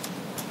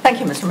 Thank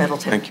you, Mr.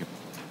 Middleton. Thank you.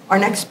 Our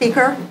next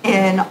speaker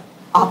in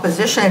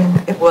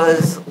opposition, it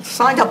was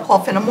signed up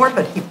Paul Finnemore,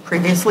 but he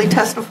previously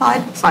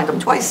testified, signed up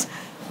twice.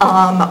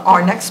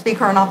 Our next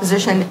speaker in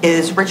opposition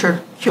is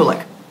Richard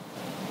Kulik.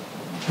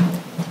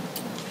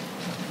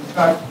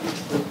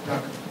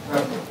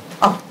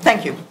 Oh,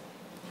 thank you.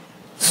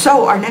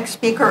 So our next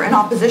speaker in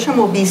opposition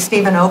will be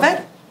Stephen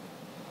Ovid.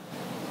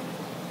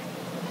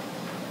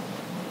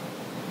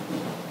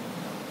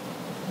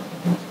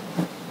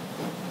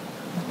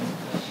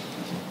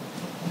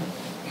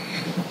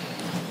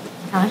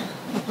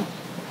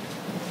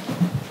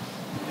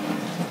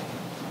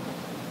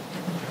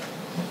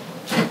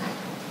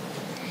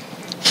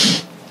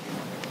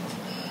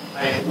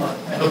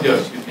 I hope you'll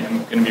excuse me.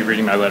 I'm going to be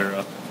reading my letter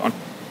off the phone.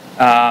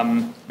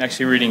 I'm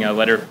actually reading a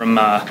letter from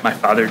my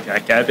father,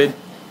 Jack Avid,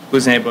 who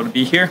wasn't able to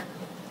be here.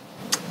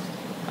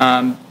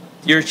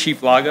 Dear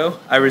Chief Lago,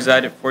 I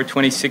reside at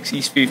 426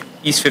 East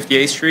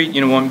 58th Street,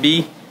 Unit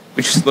 1B,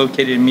 which is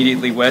located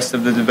immediately west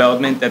of the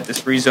development that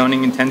this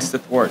rezoning intends to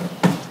thwart.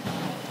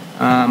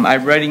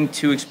 I'm writing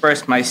to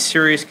express my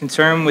serious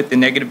concern with the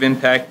negative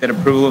impact that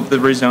approval of the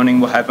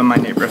rezoning will have on my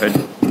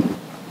neighborhood.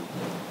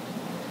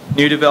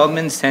 New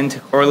developments tend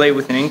to correlate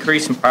with an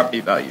increase in property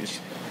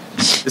values.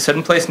 The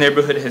Sutton Place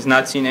neighborhood has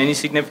not seen any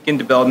significant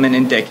development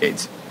in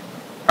decades.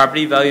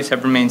 Property values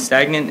have remained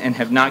stagnant and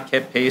have not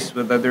kept pace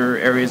with other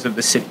areas of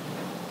the city.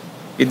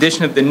 The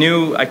addition of the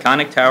new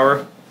iconic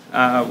tower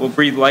will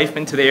breathe life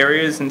into the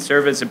areas and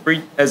serve as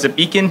a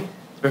beacon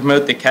to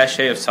promote the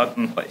cachet of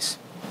Sutton Place.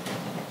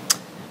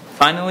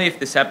 Finally, if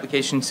this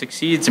application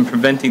succeeds in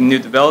preventing new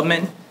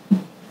development,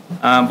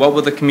 what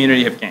will the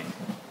community have gained?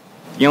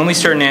 The only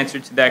certain answer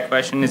to that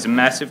question is a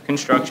massive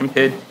construction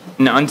pit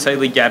and an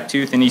unsightly gap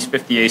tooth in East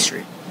 58th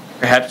Street,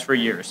 perhaps for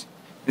years.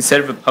 Instead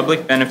of a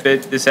public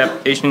benefit, this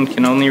application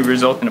can only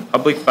result in a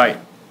public fight,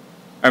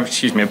 or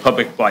a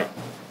public flight.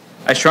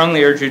 I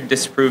strongly urge you to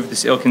disapprove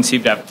this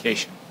ill-conceived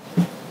application.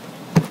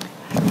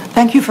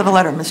 Thank you for the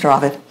letter, Mr.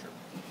 Ovid.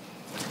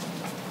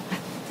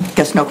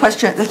 Guess no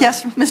question.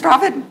 Yes, Mr.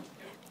 Ovid?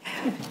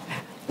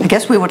 I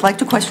guess we would like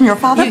to question your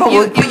father, but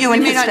we'll put you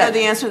in his may not stead. know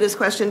the answer to this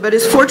question, but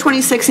is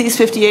 426 East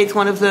 58th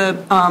one of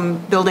the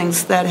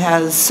buildings that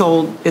has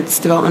sold its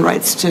development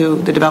rights to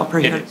the developer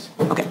here? It is.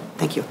 Okay,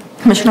 thank you.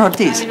 Commissioner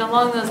Ortiz. I mean,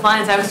 along those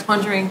lines, I was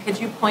wondering, could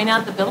you point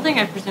out the building?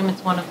 I presume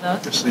it's one of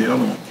those. It's the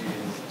other one.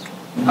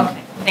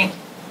 Okay, thank you.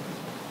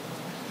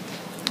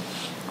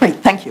 Great,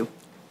 thank you.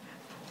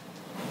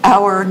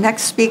 Our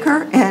next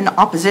speaker in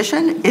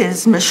opposition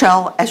is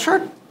Michelle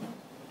Eschert.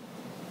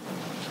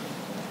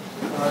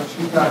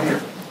 She's not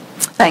here.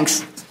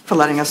 Thanks for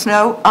letting us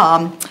know.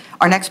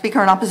 Our next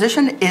speaker in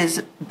opposition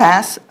is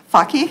Bas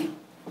Faki.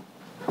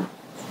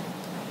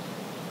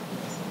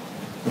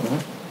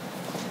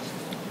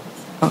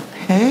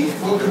 Okay. He's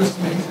going to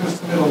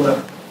submit a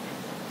letter.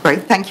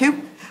 Great, thank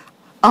you.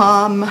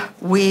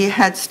 We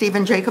had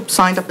Stephen Jacobs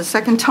signed up a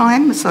second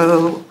time,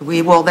 so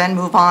we will then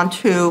move on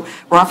to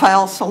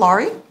Rafael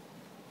Solari.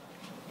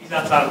 He's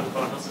outside of the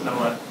phone. He'll submit a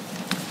letter.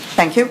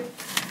 Thank you.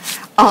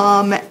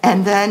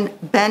 And then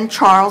Ben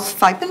Charles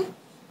Fipen.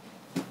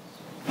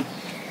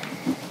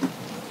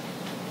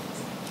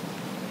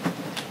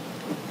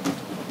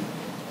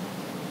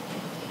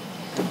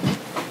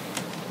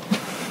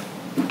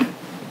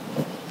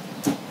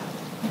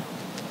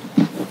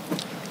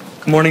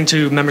 Good morning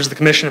to members of the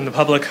Commission and the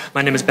public.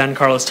 My name is Ben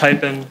Carlos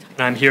Typen, and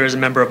I'm here as a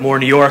member of More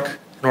New York,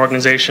 an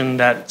organization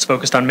that's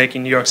focused on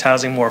making New York's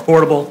housing more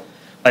affordable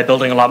by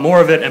building a lot more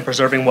of it and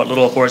preserving what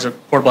little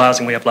affordable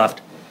housing we have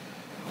left.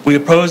 We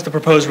oppose the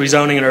proposed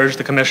rezoning and urge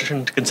the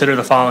Commission to consider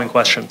the following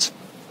questions.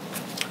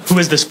 Who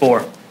is this for?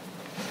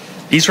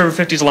 The East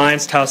River 50s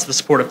Alliance touts the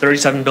support of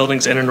 37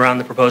 buildings in and around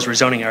the proposed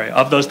rezoning area.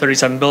 Of those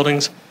 37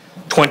 buildings,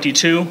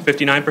 22,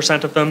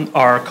 59% of them,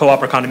 are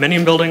co-op or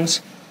condominium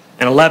buildings,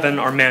 and 11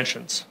 are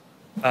mansions.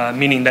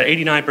 Meaning that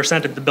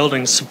 89% of the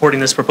buildings supporting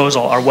this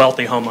proposal are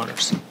wealthy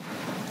homeowners.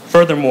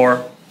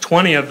 Furthermore,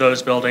 20 of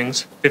those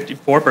buildings,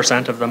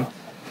 54% of them,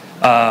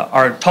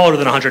 are taller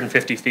than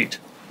 150 feet.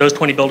 Those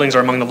 20 buildings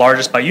are among the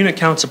largest by unit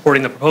count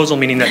supporting the proposal,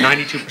 meaning that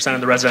 92% of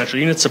the residential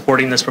units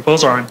supporting this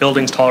proposal are in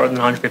buildings taller than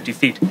 150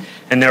 feet,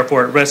 and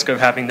therefore at risk of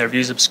having their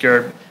views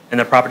obscured and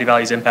their property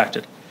values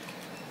impacted.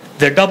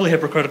 They're doubly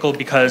hypocritical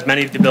because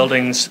many of the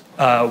buildings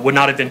would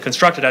not have been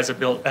constructed as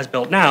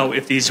built now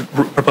if these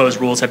proposed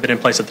rules had been in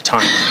place at the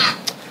time.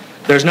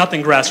 There's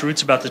nothing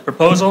grassroots about this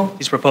proposal.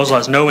 This proposal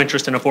has no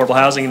interest in affordable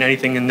housing, and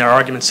anything in their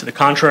arguments to the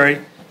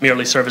contrary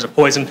merely serve as a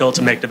poison pill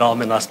to make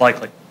development less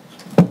likely.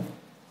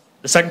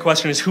 The second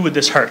question is, who would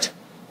this hurt?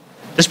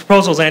 This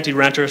proposal is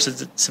anti-renter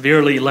since it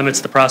severely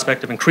limits the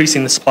prospect of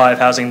increasing the supply of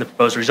housing in the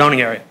proposed rezoning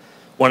area.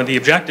 One of the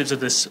objectives of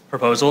this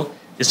proposal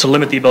is to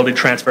limit the ability to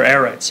transfer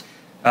air rights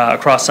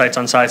across sites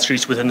on side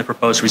streets within the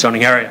proposed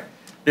rezoning area.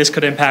 This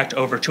could impact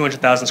over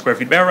 200,000 square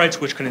feet of air rights,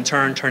 which could in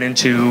turn turn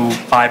into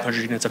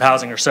 500 units of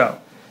housing or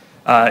so.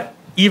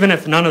 Even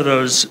if none of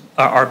those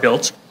are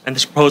built, and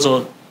this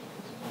proposal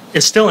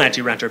is still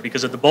anti-renter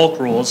because of the bulk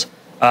rules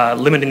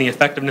limiting the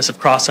effectiveness of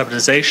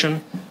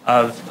cross-subsidization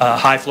of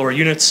high-floor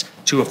units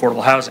to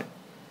affordable housing.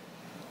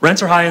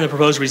 Rents are high in the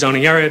proposed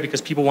rezoning area because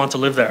people want to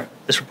live there.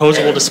 This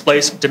proposal will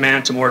displace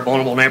demand to more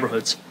vulnerable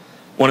neighborhoods.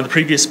 One of the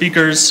previous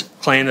speakers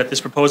claimed that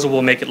this proposal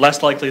will make it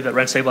less likely that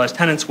rent-stabilized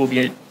tenants will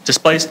be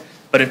displaced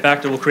but in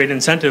fact it will create an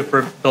incentive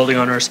for building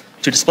owners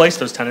to displace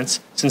those tenants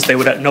since they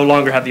would no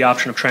longer have the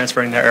option of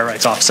transferring their air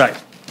rights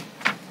off-site.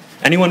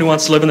 Anyone who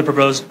wants to live in the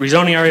proposed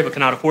rezoning area but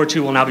cannot afford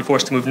to will now be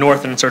forced to move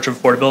north in search of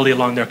affordability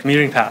along their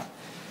commuting path.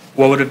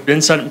 What would have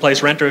been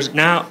set-in-place renters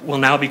will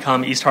now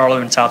become East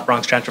Harlem and South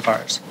Bronx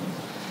gentrifiers.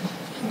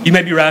 You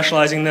may be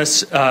rationalizing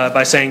this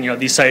by saying,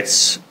 these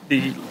sites,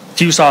 the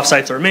few soft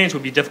sites that remains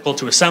would be difficult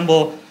to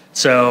assemble,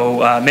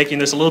 so making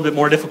this a little bit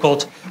more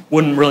difficult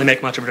wouldn't really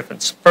make much of a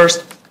difference.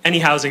 First, any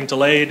housing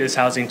delayed is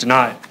housing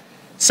denied.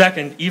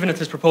 Second, even if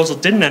this proposal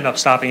didn't end up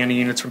stopping any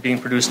units from being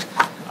produced,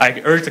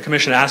 I urge the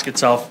Commission to ask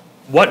itself,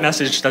 what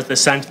message does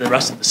this send to the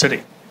rest of the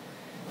city?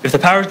 If the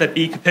powers that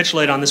be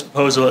capitulate on this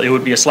proposal, it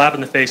would be a slap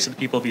in the face to the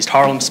people of East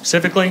Harlem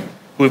specifically,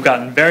 who have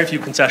gotten very few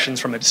concessions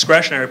from a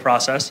discretionary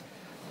process.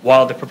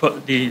 While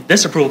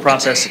this approval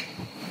process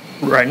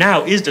right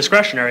now is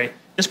discretionary,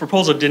 this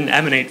proposal didn't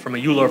emanate from a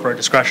ULURP or a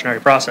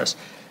discretionary process.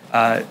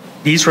 The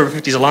East River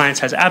 50s Alliance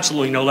has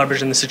absolutely no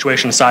leverage in this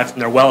situation aside from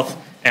their wealth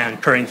and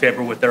currying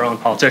favor with their own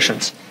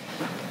politicians.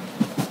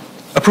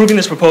 Approving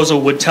this proposal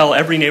would tell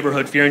every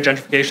neighborhood fearing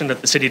gentrification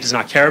that the city does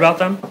not care about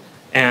them,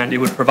 and it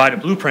would provide a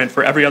blueprint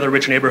for every other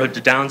rich neighborhood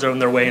to downzone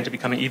their way into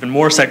becoming even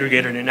more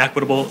segregated and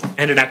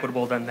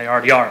inequitable than they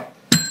already are.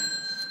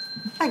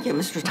 Thank you,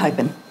 Mr.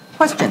 Typen.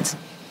 Questions?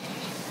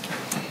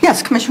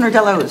 Yes, Commissioner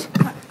Delahoo's.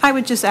 I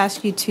would just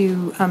ask you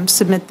to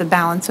submit the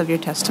balance of your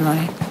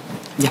testimony.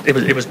 Yeah.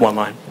 It was one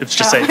line. It was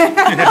just saying,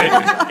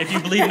 if you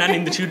believe in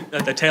ending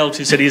the tale of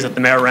two cities that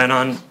the mayor ran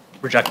on,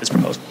 reject this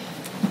proposal.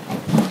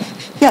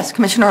 Yes,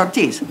 Commissioner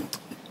Ortiz.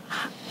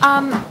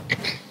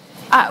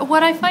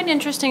 What I find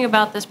interesting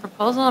about this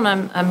proposal, and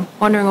I'm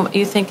wondering what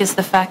you think, is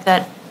the fact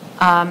that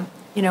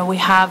we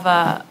have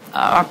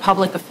our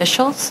public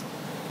officials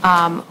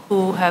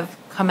who have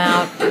come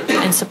out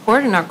in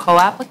support and are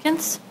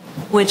co-applicants,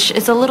 which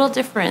is a little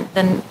different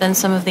than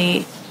some of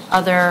the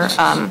other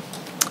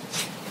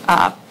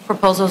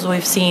proposals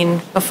we've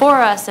seen before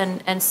us,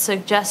 and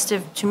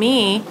suggestive to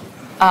me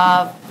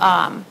of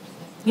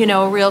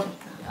real.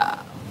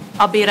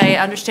 Albeit I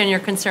understand your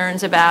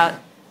concerns about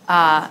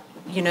the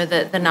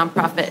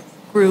nonprofit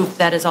group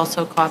that is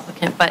also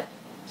co-applicant, but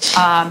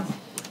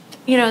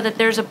that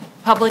there's a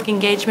public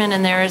engagement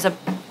and there is a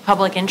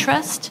public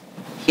interest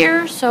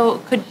here. So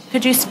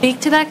could you speak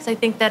to that? Because I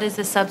think that is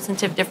a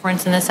substantive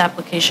difference in this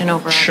application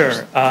over others.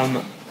 Sure.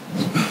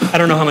 I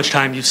don't know how much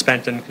time you've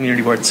spent in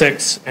Community Board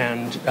 6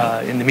 and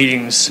in the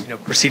meetings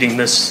preceding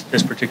this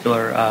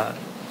particular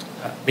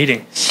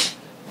meeting.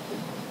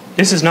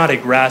 This is not a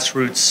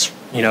grassroots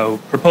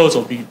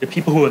proposal. The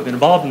people who have been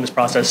involved in this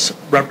process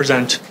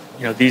represent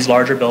these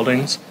larger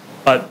buildings,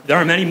 but there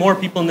are many more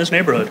people in this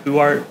neighborhood who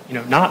are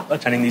not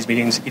attending these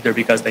meetings either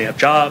because they have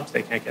jobs,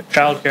 they can't get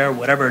childcare,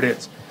 whatever it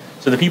is.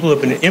 So the people who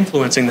have been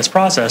influencing this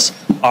process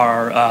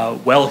are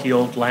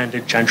well-heeled,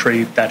 landed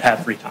gentry that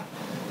have free time.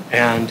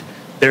 And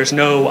there's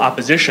no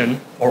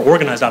opposition or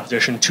organized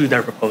opposition to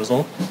their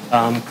proposal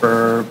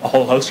for a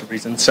whole host of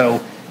reasons. So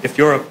if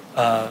you're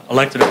an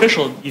elected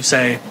official, you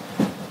say,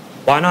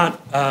 why not?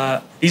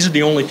 These are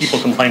the only people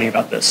complaining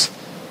about this.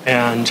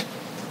 And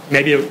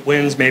maybe it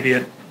wins, maybe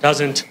it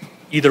doesn't.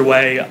 Either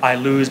way, I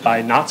lose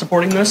by not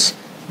supporting this,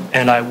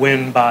 and I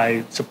win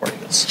by supporting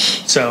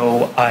this.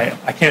 So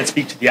I can't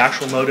speak to the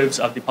actual motives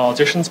of the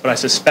politicians, but I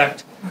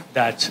suspect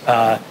that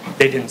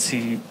they didn't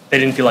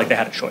feel like they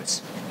had a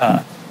choice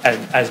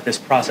as this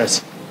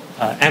process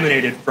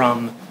emanated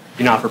from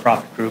the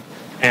not-for-profit group,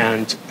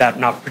 and that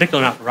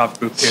particular not-for-profit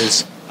group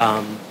is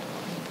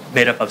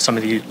made up of some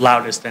of the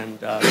loudest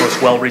and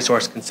most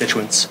well-resourced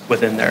constituents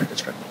within their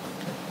district.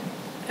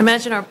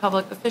 Imagine our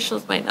public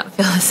officials might not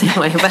feel the same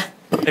way,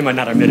 but they might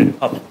not admit it in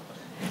public.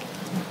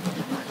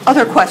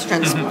 Other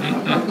questions?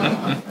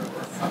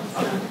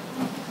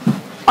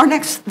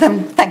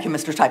 Thank you,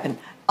 Mr. Typen.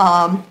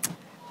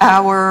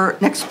 Our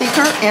next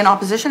speaker in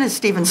opposition is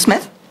Stephen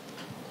Smith.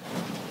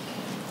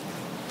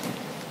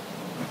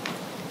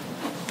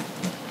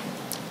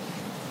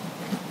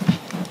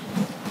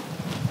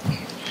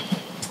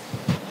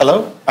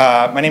 Hello,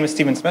 my name is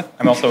Stephen Smith.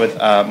 I'm also with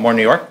More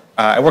New York.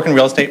 I work in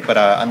real estate, but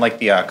unlike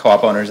the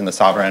co-op owners in the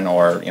Sovereign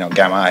or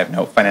Gamma, I have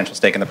no financial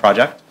stake in the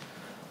project.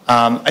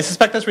 I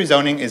suspect this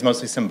rezoning is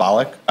mostly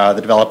symbolic. The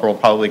developer will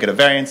probably get a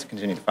variance,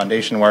 continue the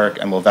foundation work,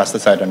 and will vest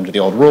the site under the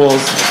old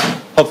rules.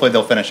 Hopefully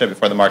they'll finish it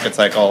before the market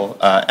cycle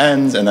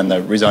ends, and then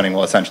the rezoning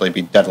will essentially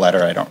be dead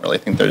letter. I don't really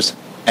think there's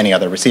any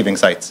other receiving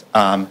sites.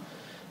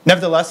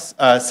 Nevertheless,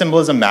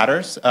 symbolism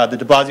matters. The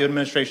de Blasio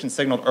administration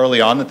signaled early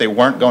on that they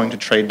weren't going to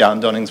trade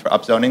down zonings for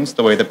upzonings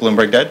the way that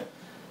Bloomberg did.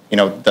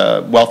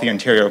 The wealthy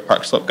interior of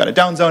Park Slope got a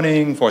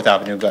downzoning, 4th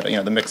Avenue got,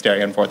 the mixed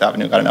area on 4th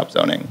Avenue got an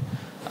upzoning.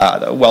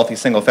 The wealthy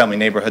single-family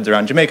neighborhoods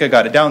around Jamaica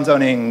got a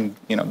downzoning,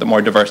 the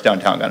more diverse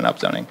downtown got an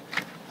upzoning.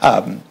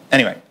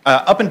 Anyway,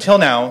 up until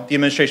now, the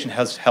administration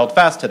has held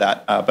fast to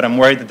that, but I'm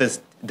worried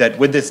that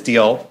with this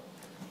deal,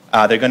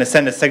 they're going to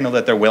send a signal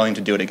that they're willing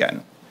to do it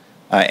again.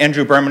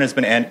 Andrew Berman has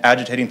been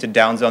agitating to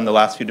downzone the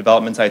last few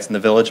development sites in the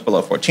village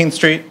below 14th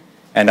Street.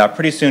 And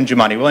pretty soon,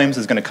 Jumaane Williams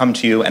is going to come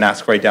to you and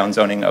ask for a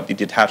downzoning of the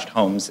detached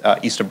homes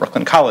east of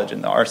Brooklyn College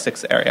in the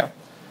R6 area.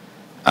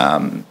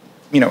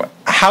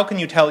 How can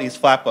you tell East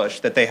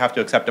Flatbush that they have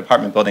to accept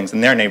apartment buildings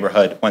in their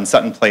neighborhood when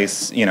Sutton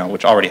Place,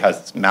 which already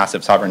has this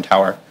massive Sovereign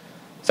Tower,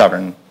 the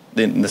Sovereign,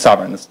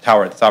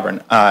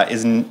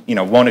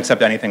 won't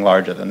accept anything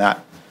larger than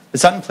that? The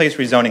Sutton Place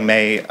rezoning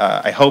may,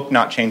 I hope,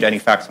 not change any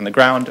facts on the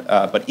ground,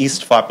 but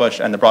East Flatbush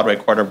and the Broadway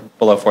quarter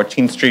below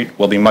 14th Street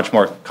will be much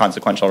more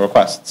consequential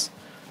requests.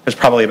 There's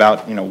probably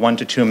about 1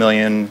 to 2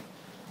 million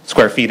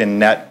square feet in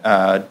net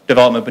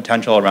development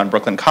potential around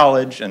Brooklyn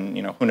College, and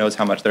who knows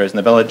how much there is in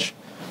the village.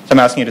 So I'm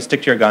asking you to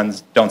stick to your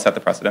guns, don't set the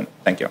precedent.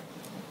 Thank you.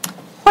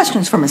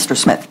 Questions for Mr.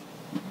 Smith?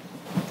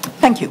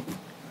 Thank you.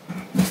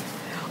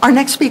 Our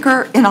next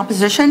speaker in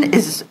opposition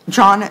is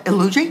John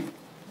Ilugi.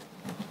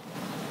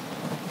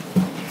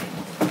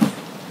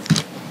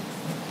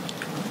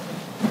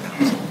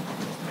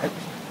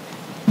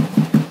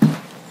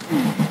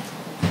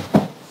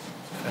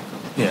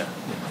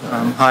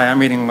 Hi, I'm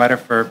reading a letter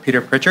for Peter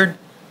Pritchard.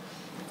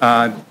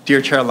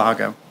 Dear Chair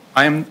Lago,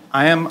 I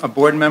am a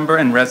board member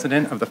and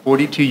resident of the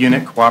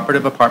 42-unit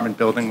cooperative apartment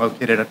building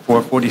located at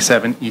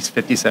 447 East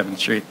 57th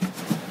Street.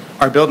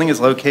 Our building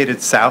is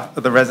located south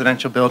of the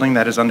residential building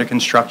that is under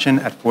construction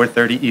at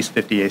 430 East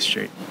 58th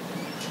Street.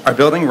 Our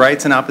building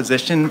writes in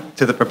opposition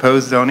to the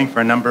proposed zoning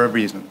for a number of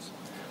reasons.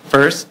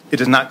 First,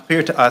 it is not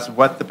clear to us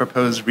what the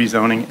proposed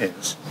rezoning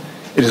is.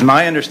 It is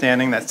my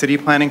understanding that City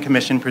Planning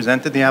Commission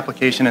presented the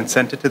application and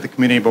sent it to the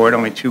Community Board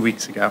only 2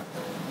 weeks ago.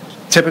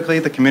 Typically,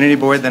 the Community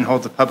Board then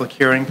holds a public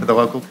hearing for the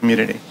local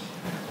community.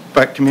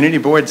 But Community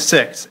Board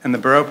 6 and the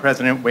Borough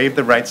President waived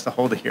the rights to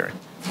hold a hearing.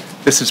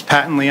 This is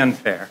patently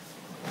unfair.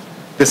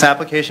 This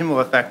application will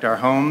affect our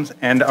homes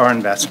and our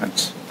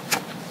investments.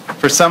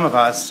 For some of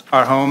us,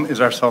 our home is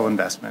our sole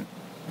investment.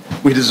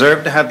 We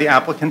deserve to have the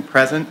applicant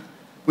present.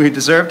 We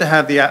deserve to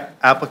have the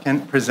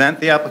applicant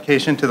present the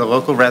application to the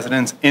local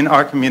residents in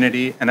our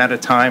community and at a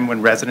time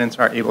when residents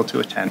are able to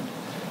attend.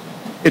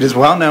 It is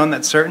well known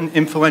that certain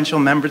influential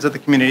members of the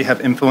community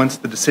have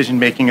influenced the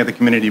decision-making of the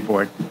Community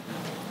Board,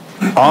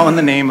 all in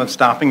the name of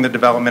stopping the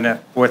development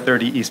at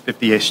 430 East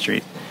 58th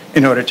Street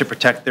in order to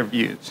protect their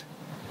views.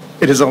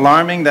 It is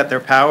alarming that their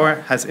power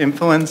has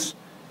influence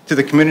to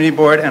the Community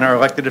Board and our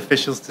elected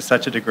officials to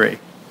such a degree.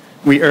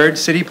 We urge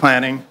City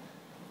Planning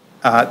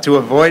to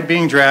avoid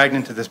being dragged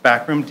into this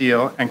backroom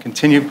deal and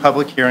continue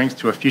public hearings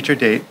to a future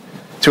date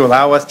to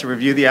allow us to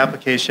review the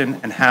application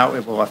and how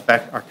it will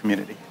affect our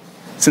community.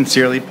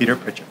 Sincerely, Peter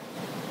Pritchard.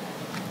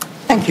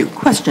 Thank you.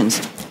 Questions?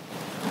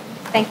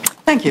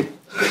 Thank you.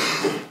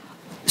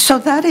 So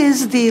that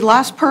is the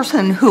last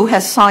person who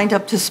has signed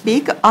up to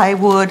speak. I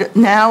would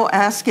now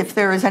ask if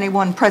there is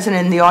anyone present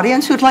in the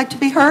audience who'd like to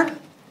be heard.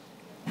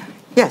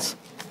 Yes,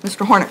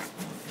 Mr. Hornick.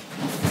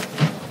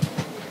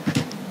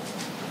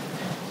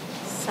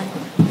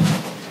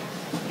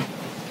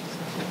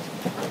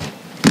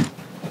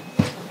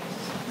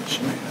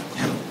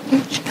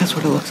 That's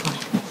what it looks like.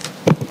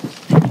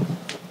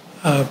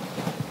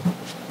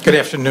 Good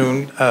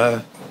afternoon,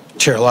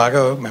 Chair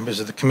Lago, members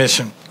of the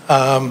Commission.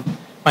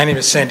 My name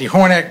is Sandy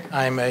Hornick.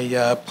 I'm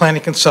a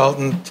planning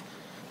consultant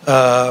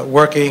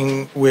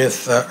working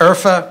with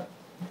IRFA.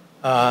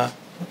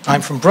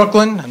 I'm from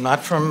Brooklyn. I'm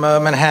not from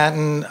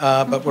Manhattan,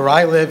 but where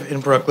I live in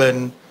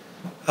Brooklyn,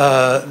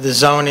 the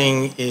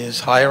zoning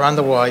is higher on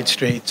the wide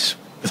streets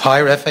with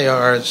higher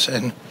FARs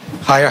and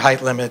higher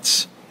height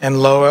limits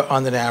and lower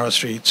on the narrow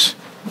streets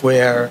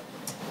where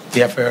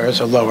the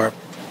FARs are lower.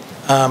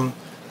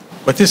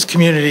 What this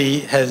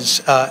community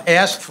has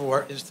asked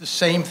for is the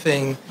same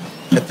thing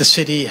that the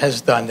city has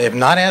done. They have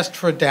not asked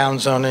for a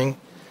downzoning.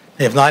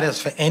 They have not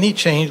asked for any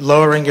change,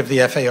 lowering of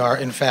the FAR.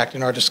 In fact,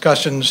 in our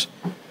discussions,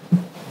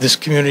 this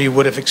community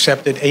would have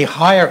accepted a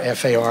higher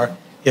FAR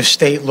if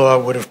state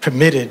law would have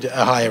permitted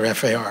a higher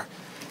FAR.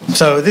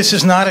 So this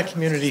is not a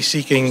community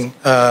seeking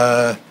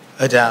a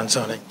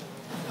downzoning.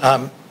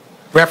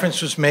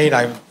 Reference was made,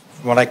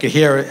 what I could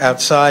hear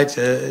outside,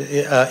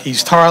 to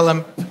East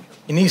Harlem.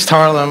 In East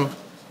Harlem,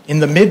 in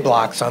the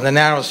mid-blocks, on the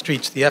narrow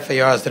streets, the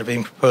FARs that are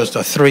being proposed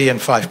are 3 and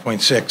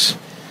 5.6.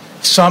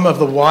 Some of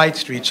the wide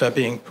streets are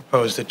being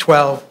proposed at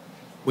 12.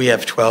 We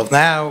have 12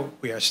 now.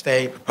 We are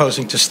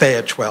proposing to stay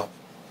at 12.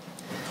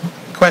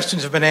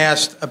 Questions have been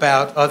asked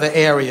about other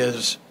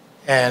areas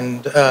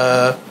and,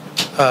 other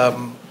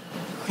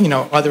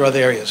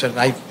areas. And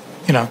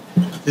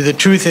the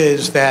truth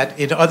is that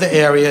in other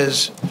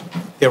areas,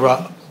 there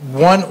are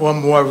one or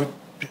more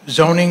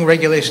zoning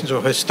regulations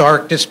or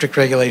historic district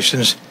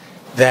regulations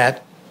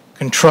that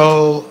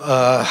control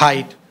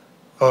height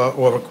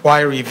or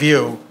require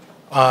review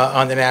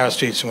on the narrow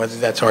streets, and whether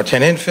that's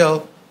R10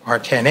 infill,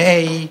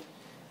 R10A,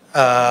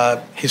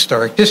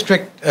 historic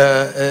district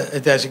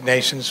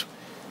designations,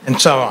 and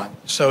so on.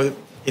 So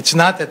it's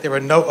not that there are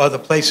no other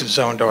places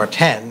zoned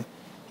R10,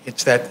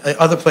 it's that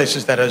other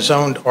places that are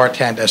zoned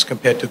R10 as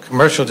compared to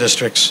commercial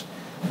districts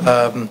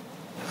have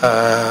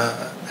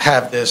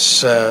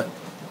this.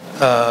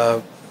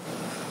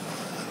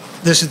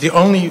 This is the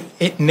only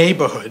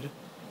neighborhood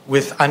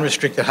with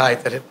unrestricted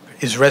height that it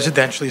is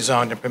residentially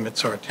zoned and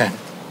permits R10.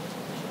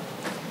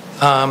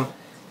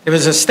 There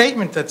is a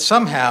statement that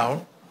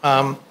somehow,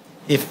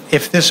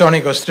 if this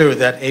zoning goes through,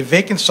 that a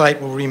vacant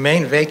site will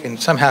remain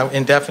vacant somehow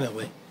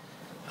indefinitely.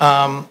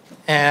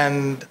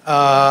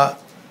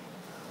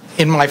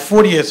 In my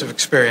 40 years of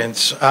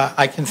experience,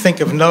 I can think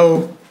of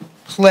no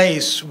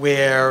place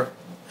where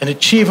an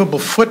achievable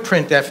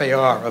footprint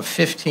FAR of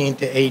 15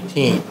 to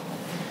 18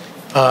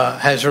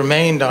 has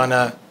remained on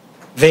a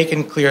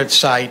vacant cleared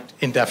site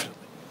indefinitely.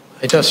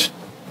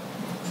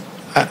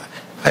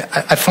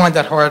 I find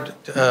that hard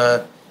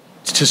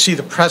to see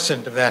the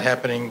precedent of that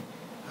happening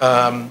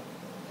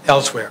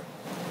elsewhere.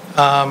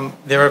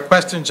 There are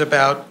questions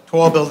about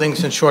tall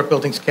buildings and short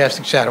buildings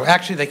casting shadow.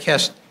 Actually, they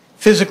cast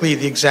physically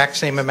the exact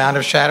same amount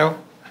of shadow.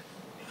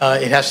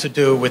 It has to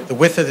do with the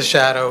width of the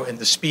shadow and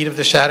the speed of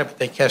the shadow, but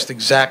they cast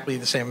exactly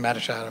the same amount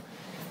of shadow.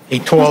 A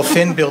tall,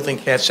 thin building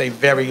casts a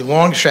very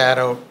long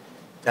shadow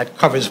that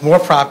covers more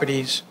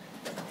properties.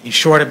 A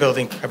shorter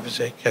building casts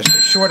a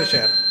shorter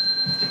shadow.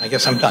 I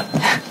guess I'm done.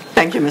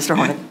 Thank you, Mr.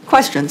 Hornick.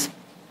 Questions?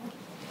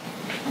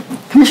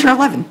 Commissioner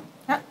Levin?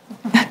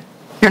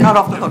 You're not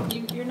off the hook.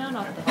 You're not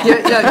off the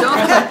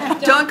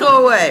hook. Don't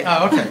go away.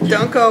 Oh, okay.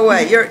 Don't go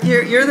away.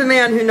 You're the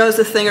man who knows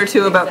a thing or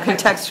two about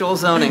contextual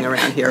zoning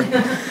around here.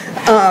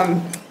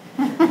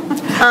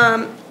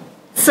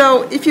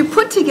 So if you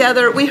put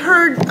together, we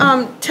heard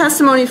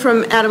testimony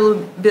from Adam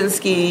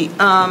Lubinsky,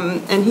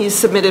 and he's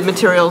submitted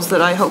materials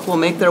that I hope will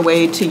make their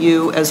way to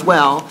you as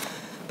well.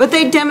 But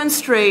they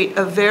demonstrate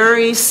a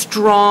very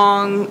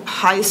strong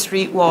high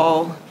street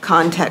wall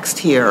context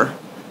here.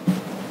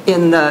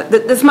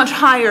 That's much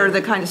higher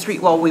the kind of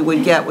street wall we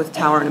would get with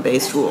tower and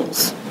base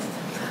rules.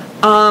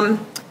 And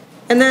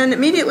then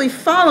immediately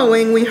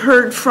following, we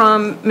heard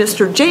from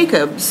Mr.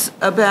 Jacobs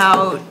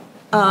about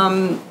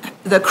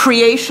the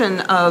creation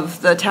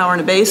of the tower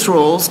and base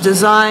rules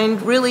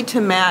designed really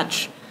to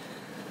match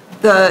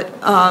the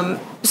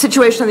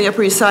situation on the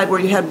Upper East Side where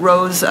you had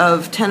rows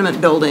of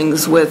tenement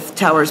buildings with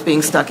towers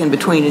being stuck in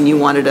between, and you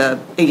wanted a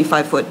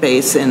 85-foot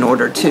base in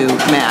order to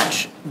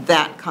match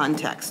that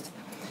context.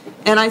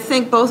 And I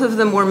think both of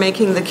them were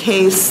making the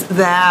case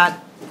that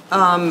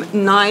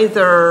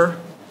that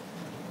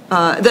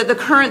the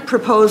current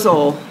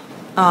proposal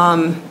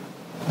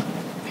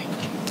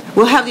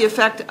will have the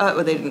effect,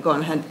 well, they didn't go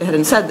ahead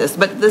and said this,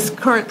 but this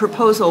current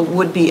proposal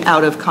would be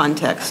out of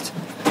context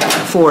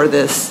for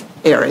this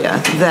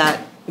area,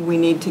 that we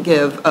need to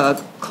give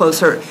a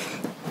closer,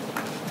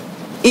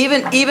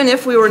 even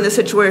if we were in the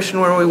situation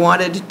where we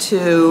wanted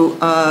to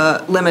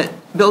limit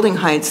building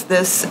heights,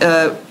 this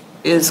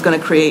is going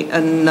to create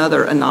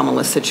another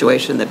anomalous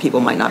situation that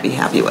people might not be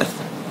happy with.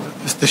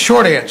 The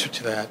short answer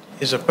to that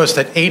is, of course,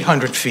 that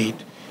 800 feet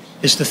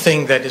is the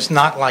thing that is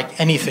not like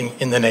anything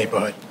in the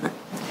neighborhood.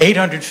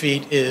 800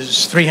 feet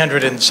is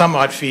 300 and some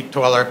odd feet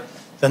taller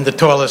than the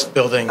tallest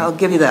building I'll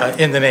give you that.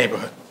 In the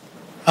neighborhood.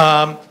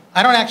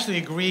 I don't actually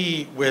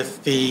agree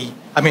with the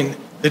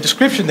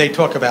description they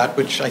talk about,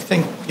 which I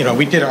think,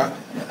 we did a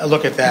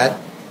look at that,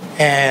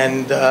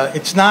 and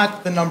it's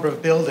not the number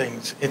of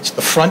buildings, it's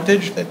the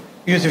frontage that,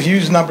 because if you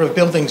use the number of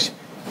buildings,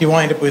 you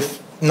wind up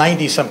with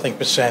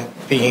 90-something%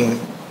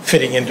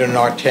 fitting into an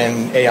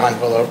R10A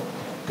envelope,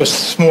 because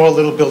small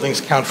little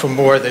buildings count for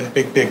more than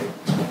big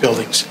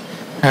buildings.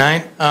 All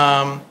right?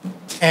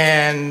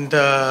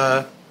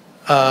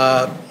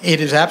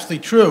 It is absolutely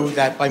true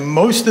that by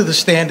most of the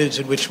standards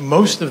in which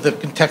most of the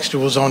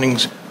contextual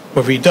zonings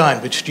were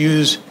redone, which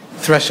use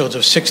thresholds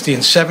of 60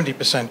 and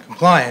 70%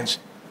 compliance,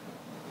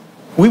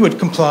 we would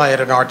comply at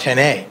an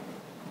R10A.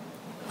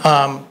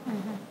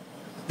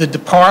 The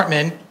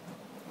department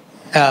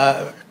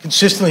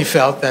consistently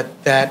felt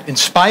that in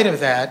spite of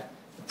that,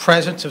 the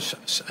presence of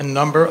a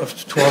number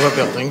of taller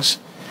buildings,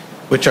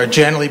 which are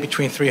generally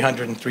between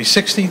 300 and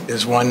 360,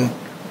 there's one,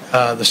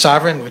 the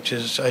Sovereign, which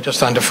is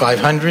just under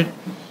 500,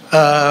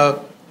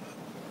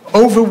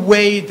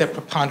 overweighed the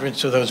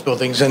preponderance of those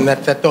buildings, and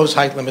that those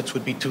height limits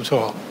would be too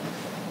tall.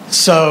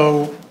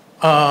 So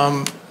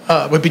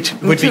would be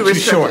too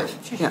short.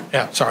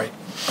 Yeah, sorry.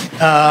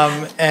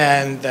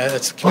 And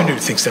the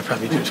community thinks they're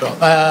probably too tall.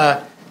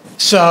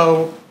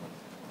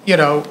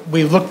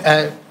 We looked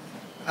at,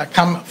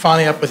 come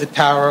finally up with a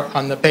tower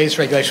on the base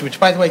regulation, which,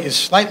 by the way, is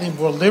slightly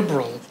more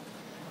liberal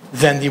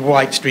than the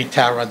White Street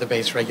Tower on the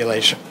base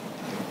regulation.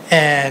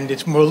 And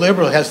it's more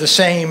liberal. It has the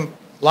same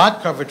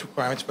lot coverage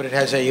requirements, but it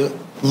has a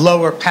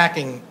lower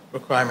packing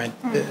requirement.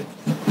 The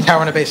tower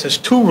on the base has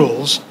two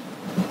rules.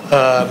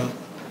 The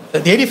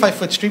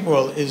 85-foot street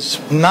wall is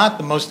not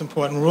the most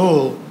important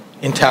rule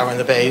in tower on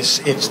the base.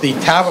 It's the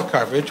tower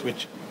coverage,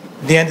 which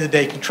at the end of the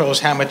day controls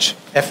how much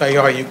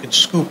FAR you can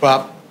scoop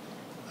up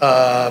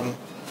and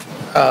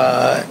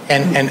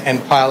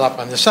pile up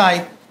on the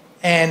site,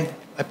 and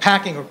a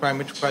packing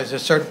requirement requires a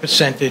certain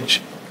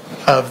percentage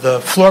of the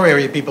floor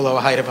area be below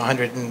a height of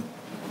 100 and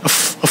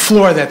a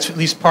floor that's at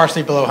least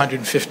partially below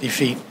 150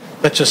 feet.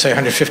 Let's just say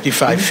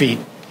 155 feet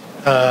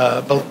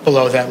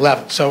below that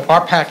level. So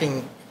our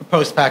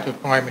proposed packing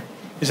requirement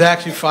is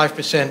actually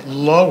 5%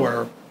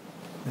 lower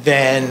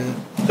than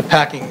the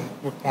packing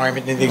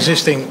requirement in the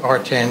existing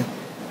R10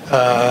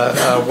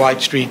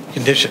 wide street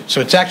condition.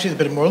 So it's actually a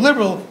bit more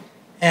liberal,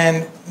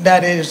 and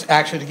that is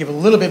actually to give a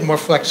little bit more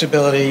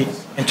flexibility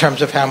in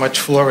terms of how much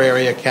floor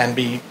area can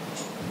be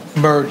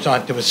merged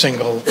onto a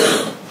single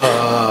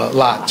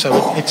lot.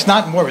 So it's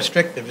not more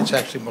restrictive, it's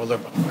actually more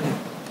liberal.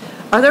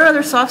 Are there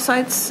other soft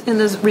sites in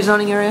this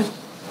rezoning area?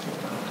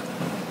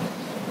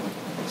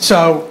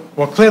 So,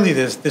 well, clearly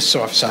there's this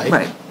soft site.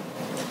 Right.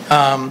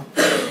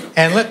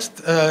 And let's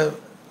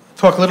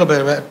talk a little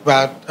bit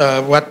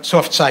about what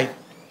soft site.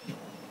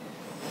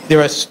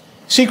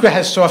 Secret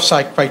has soft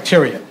site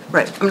criteria.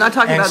 Right. I'm not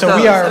talking and about so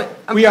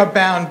those. we are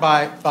bound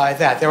by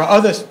that. There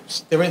is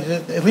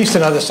at least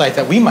another site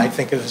that we might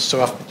think is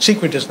soft, but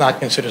Secret does not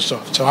consider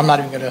soft. So I'm not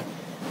even going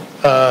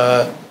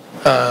to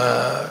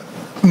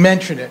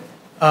mention it.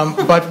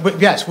 But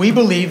yes, we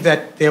believe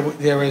that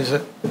there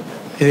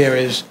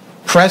is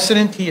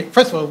precedent here.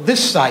 First of all,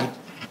 this site,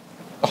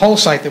 the whole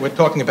site that we're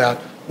talking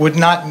about, would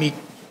not meet.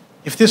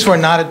 If this were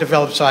not a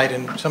developed site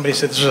and somebody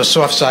said this was a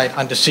soft site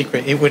under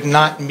Secret, it would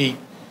not meet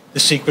the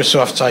Secret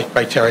soft site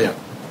criteria.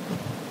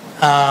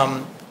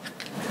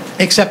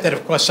 Except that,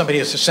 of course, somebody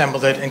has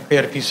assembled it and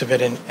cleared a piece of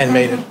it and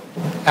made it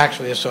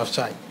actually a soft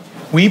site.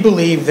 We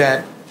believe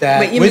that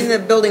Wait, you mean the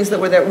buildings that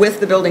were there with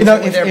the buildings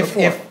that were there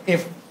before?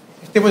 If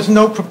there was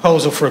no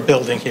proposal for a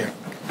building here,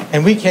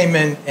 and we came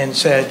in and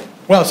said,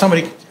 well,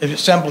 somebody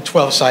assembled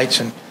 12 sites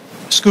and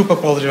scoop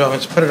up all the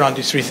developments, put it on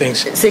these three things,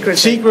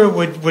 Secret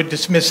would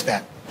dismiss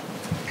that.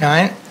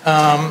 Right?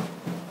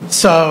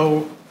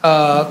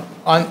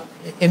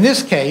 In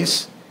this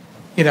case,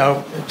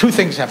 two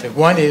things happen.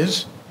 One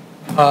is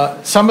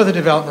some of the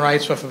development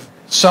rights off of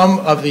some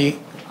of the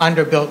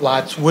underbuilt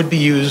lots would be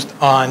used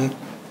on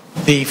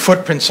the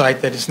footprint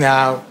site that is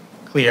now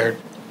cleared,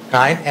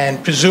 right?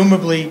 And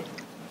presumably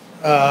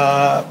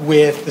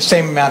with the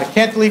same amount of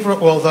cantilever,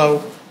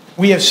 although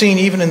we have seen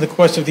even in the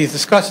course of these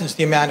discussions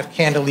the amount of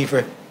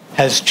cantilever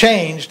has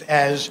changed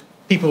as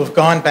people have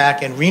gone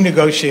back and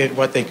renegotiated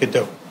what they could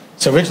do.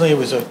 So originally it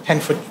was a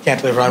 10-foot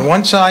cantilever on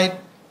one side,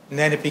 and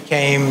then it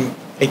became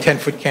a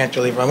 10-foot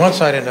cantilever on one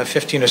side and a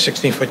 15 or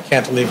 16-foot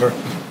cantilever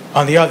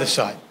on the other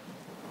side.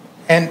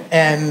 And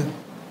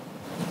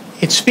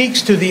it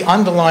speaks to the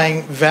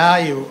underlying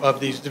value of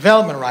these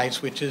development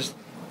rights, which is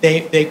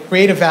they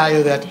create a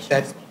value that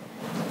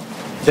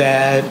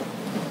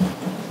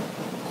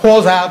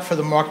calls out for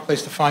the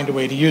marketplace to find a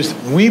way to use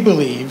them. We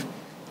believe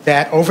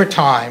that over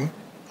time,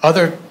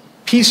 other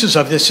pieces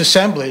of this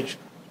assemblage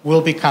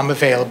will become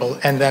available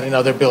and that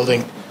another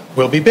building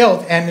will be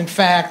built. And in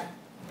fact,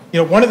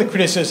 one of the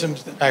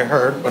criticisms that I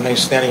heard when I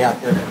was standing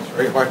out there, it was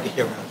very hard to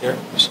hear out there.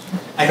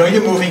 I know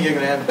you're moving, you're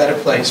going to have a better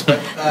place, but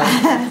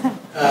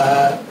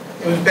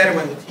it was better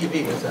when the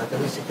TV was out. At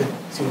least you could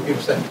see what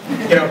people said.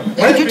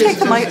 Could you take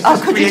the mic?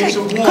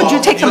 Could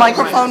you take the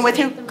microphone with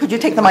you? Could you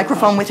take the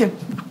microphone with you?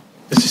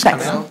 Does this come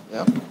out?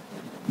 Yeah.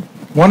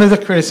 One of the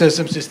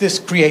criticisms is this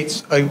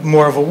creates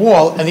more of a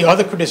wall, and the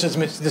other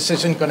criticism is this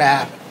isn't going to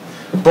happen.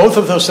 Both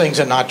of those things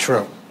are not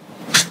true.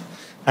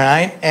 All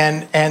right?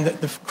 And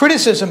the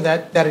criticism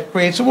that it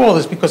creates a wall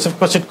is because, of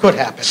course, it could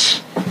happen.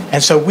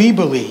 And so we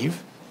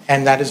believe,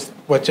 and that is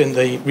what's in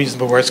the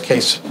reasonable worst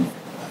case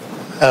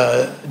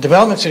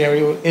development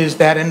scenario, is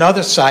that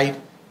another site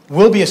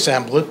will be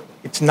assembled.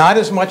 It's not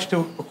as much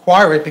to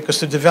acquire it because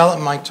the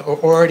developments are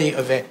already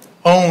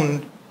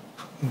owned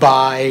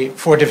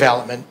for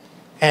development,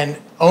 and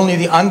only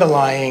the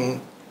underlying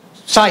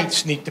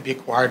sites need to be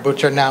acquired,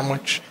 which are now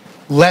much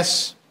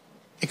less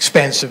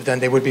expensive than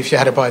they would be if you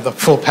had to buy the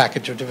full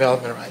package of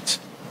development rights.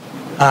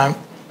 And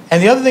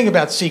the other thing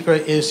about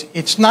Secret is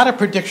it's not a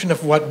prediction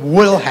of what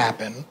will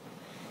happen.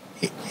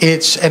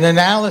 It's an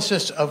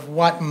analysis of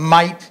what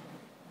might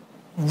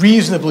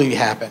reasonably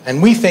happen.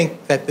 And we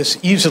think that this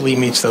easily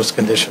meets those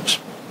conditions.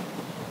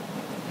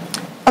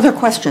 Other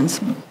questions?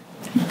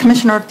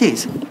 Commissioner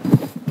Ortiz.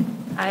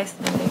 Hi,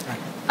 Cindy.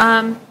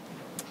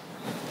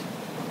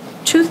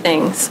 Two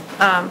things.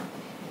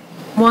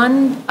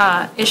 One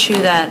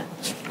issue that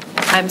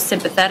I'm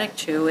sympathetic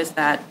to is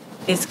that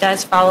these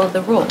guys followed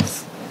the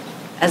rules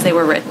as they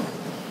were written,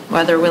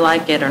 whether we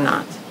like it or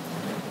not.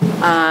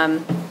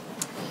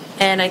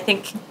 And I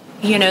think,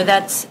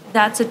 that's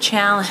a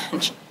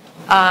challenge.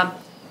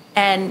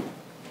 And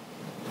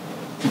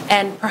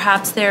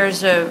perhaps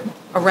there's a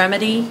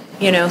remedy,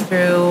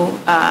 through,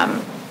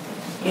 a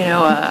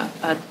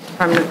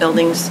Department of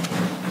Buildings,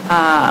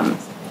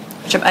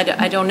 which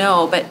I don't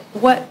know, but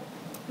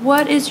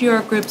what is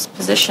your group's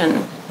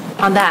position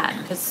on that?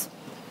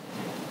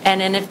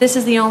 And if this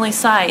is the only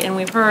site, and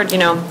we've heard,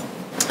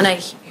 and I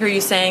hear you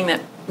saying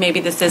that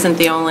maybe this isn't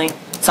the only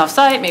soft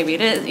site, maybe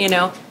it is,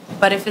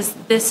 but if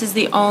this is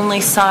the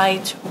only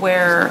site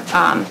where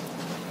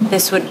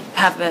this would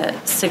have a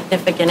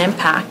significant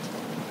impact,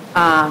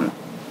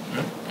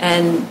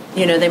 and,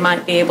 they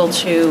might be able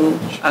to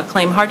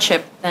claim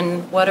hardship,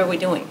 then what are we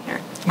doing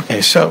here?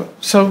 Okay, so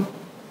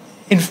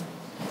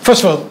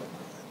first of all,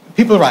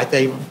 people are right.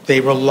 They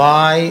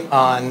rely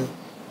on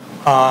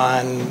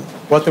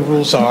what the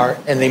rules are,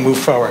 and they move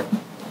forward.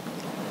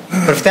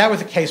 But if that was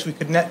the case,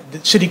 the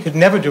city could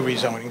never do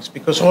rezonings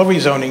because all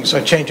rezonings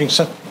are changing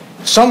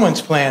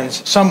someone's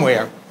plans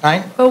somewhere,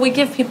 right? But we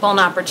give people an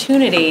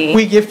opportunity.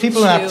 We give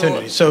people an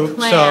opportunity. So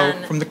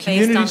from the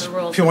community's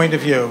point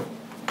of view,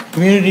 the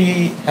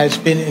community has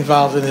been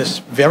involved in this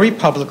very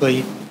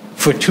publicly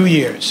for 2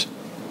 years.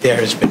 There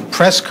has been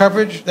press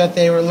coverage that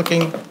they were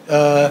looking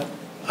to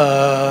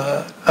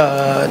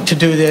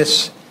do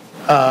this.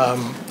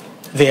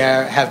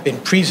 There have been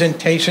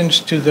presentations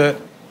to the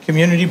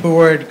community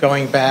board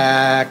going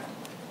back,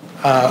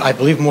 I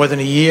believe, more than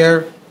a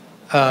year.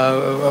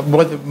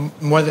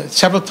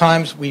 Several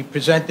times we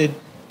presented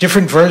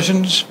different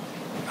versions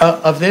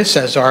of this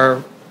as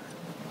our,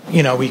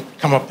 we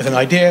come up with an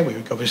idea, we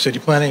would go to city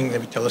planning, they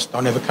would tell us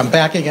don't ever come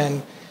back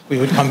again. We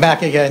would come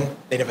back again.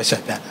 They never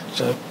said that.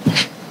 So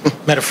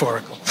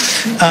metaphorical.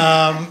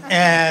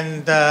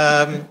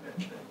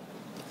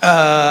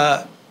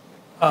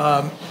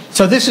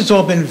 So this has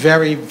all been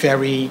very,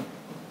 very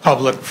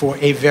public for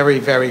a very,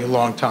 very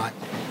long time.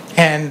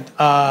 And,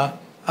 I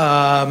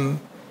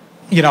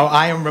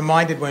am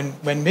reminded when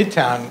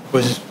Midtown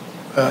was,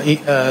 when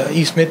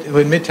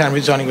Midtown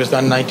rezoning was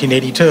done in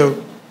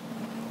 1982,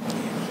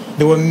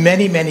 there were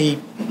many, many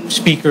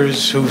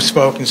speakers who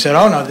spoke and said,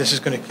 oh no, this is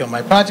going to kill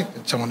my project,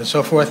 and so on and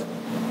so forth.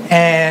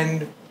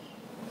 And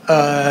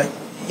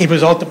it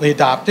was ultimately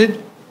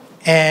adopted,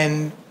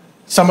 and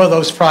some of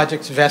those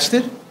projects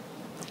vested,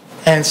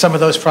 and some of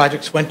those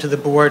projects went to the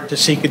board to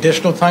seek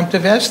additional time to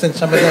vest, and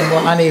some of them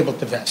were unable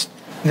to vest.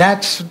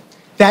 That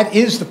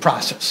is the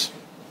process.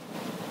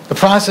 The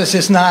process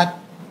is not,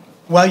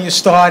 well, you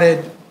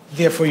started,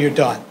 therefore you're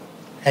done,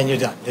 and you're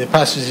done. The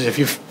process is if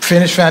you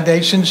finish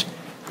foundations,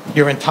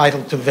 you're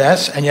entitled to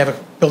vest, and you have a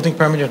building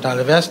permit, you're entitled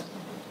to vest.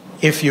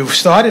 If you've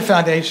started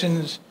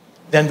foundations,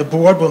 then the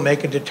board will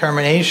make a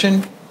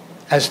determination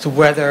as to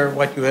whether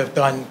what you have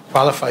done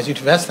qualifies you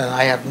to vest, and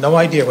I have no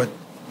idea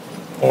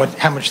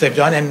how much they've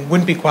done, and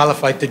wouldn't be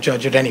qualified to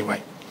judge it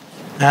anyway.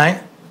 All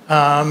right?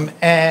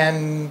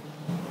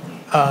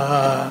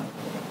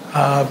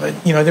 But,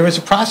 there is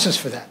a process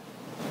for that.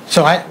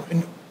 So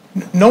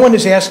no one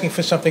is asking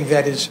for something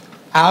that is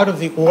out of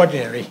the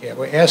ordinary here.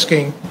 We're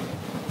asking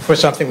for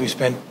something, we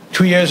spent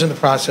 2 years in the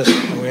process,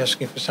 and we're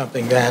asking for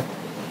something that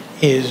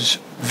is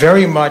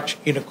very much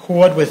in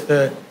accord with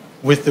the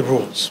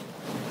rules.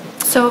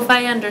 So if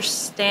I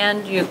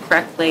understand you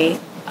correctly,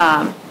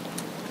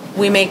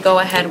 we may go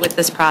ahead with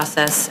this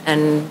process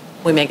and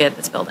we may get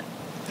this building.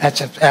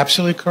 That's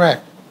absolutely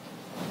correct.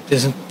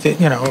 Isn't,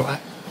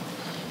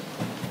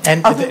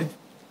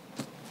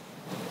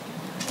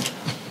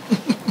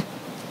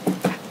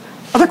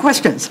 Other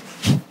questions?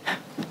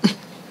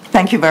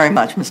 Thank you very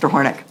much, Mr.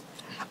 Hornick.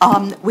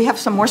 We have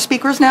some more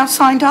speakers now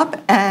signed up,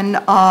 and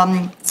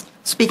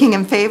speaking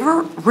in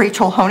favor,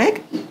 Rachel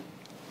Honig.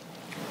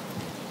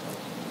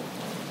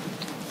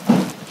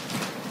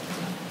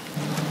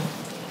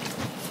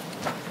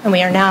 And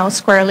we are now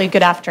squarely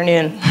good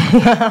afternoon.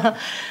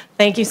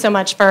 Thank you so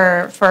much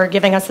for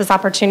giving us this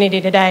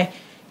opportunity today.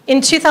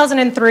 In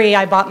 2003,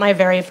 I bought my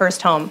very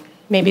first home.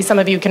 Maybe some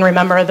of you can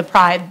remember the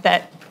pride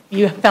that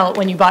you felt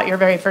when you bought your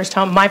very first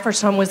home. My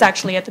first home was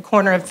actually at the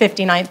corner of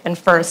 59th and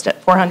 1st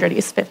at 400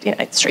 East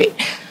 59th Street.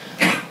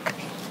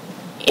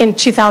 In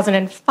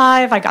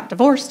 2005, I got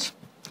divorced.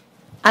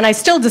 And I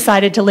still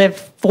decided to live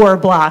 4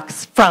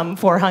 blocks from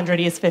 400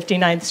 East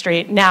 59th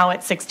Street, now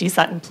at 60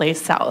 Sutton Place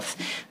South.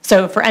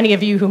 So for any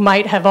of you who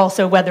might have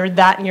also weathered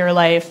that in your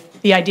life,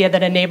 the idea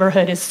that a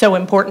neighborhood is so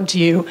important to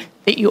you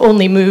that you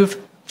only move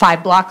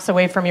 5 blocks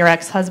away from your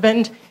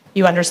ex-husband,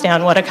 you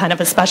understand what a kind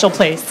of a special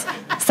place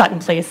Sutton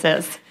Place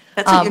is.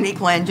 That's a unique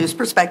land use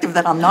perspective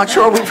that I'm not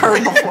sure we've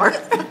heard before.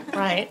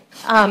 Right.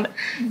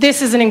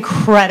 This is an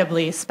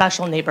incredibly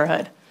special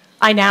neighborhood.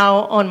 I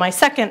now own my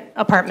second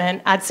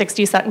apartment at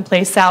 60 Sutton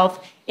Place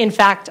South, in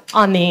fact,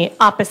 on the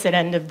opposite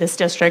end of this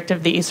district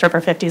of the East River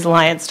 50s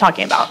Alliance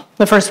talking about.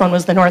 The first one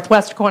was the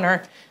northwest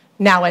corner.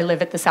 Now I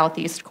live at the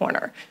southeast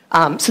corner.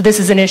 So this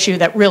is an issue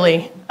that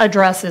really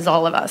addresses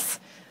all of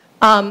us.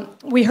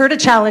 We heard a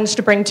challenge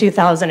to bring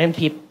 2,000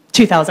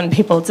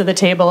 people to the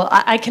table.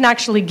 I can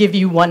actually give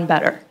you one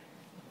better.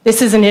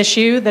 This is an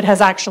issue that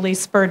has actually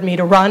spurred me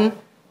to run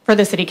for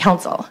the city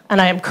council, and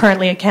I am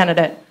currently a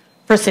candidate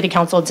for City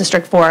Council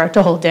District 4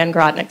 to hold Dan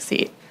Grodnick's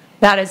seat.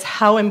 That is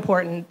how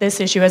important this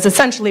issue has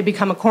essentially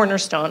become a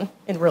cornerstone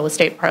in real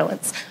estate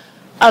parlance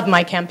of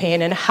my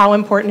campaign, and how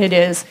important it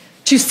is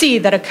to see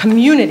that a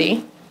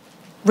community,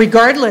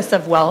 regardless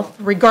of wealth,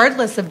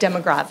 regardless of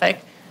demographic,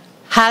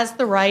 has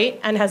the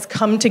right and has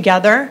come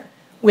together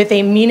with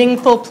a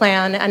meaningful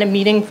plan and a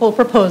meaningful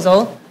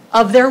proposal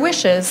of their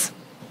wishes.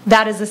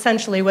 That is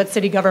essentially what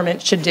city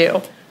government should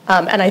do.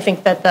 And I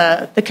think that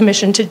the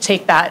commission should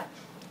take that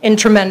in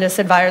tremendous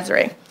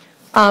advisory.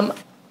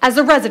 As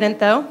a resident,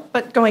 though,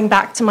 but going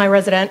back to my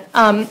resident,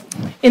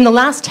 in the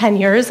last 10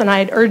 years, and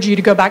I'd urge you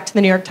to go back to the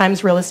New York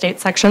Times real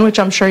estate section, which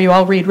I'm sure you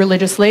all read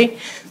religiously,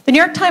 the New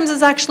York Times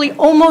has actually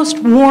almost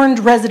warned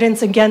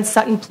residents against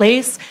Sutton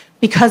Place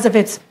because of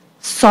its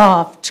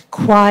soft,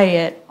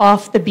 quiet,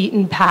 off the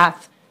beaten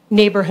path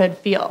neighborhood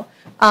feel.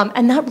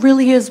 And that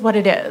really is what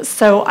it is.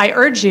 So I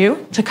urge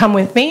you to come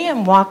with me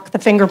and walk the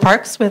Finger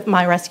Parks with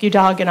my rescue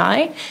dog and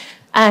I,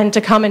 and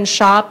to come and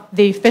shop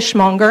the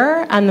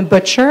fishmonger and the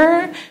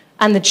butcher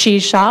and the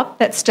cheese shop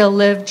that still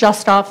live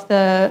just off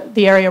the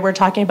area we're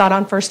talking about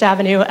on First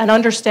Avenue, and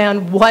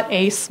understand what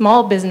a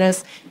small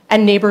business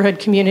and neighborhood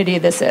community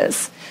this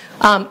is.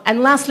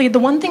 And lastly, the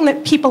one thing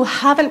that people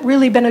haven't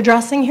really been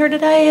addressing here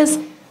today is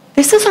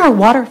this is our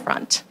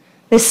waterfront.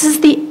 This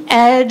is the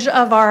edge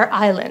of our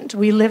island.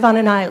 We live on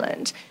an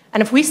island.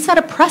 And if we set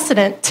a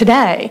precedent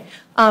today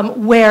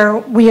where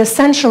we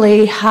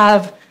essentially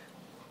have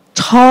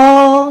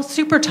tall,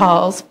 super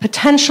talls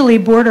potentially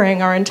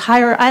bordering our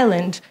entire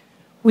island,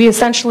 we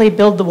essentially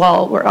build the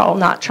wall we're all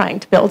not trying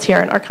to build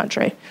here in our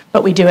country,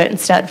 but we do it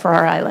instead for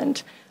our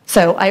island.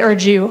 So I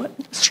urge you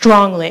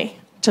strongly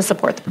to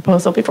support the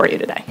proposal before you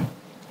today.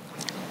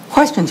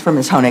 Questions for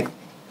Ms. Honig?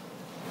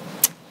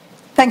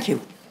 Thank you.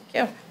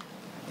 Thank you.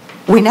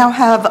 We now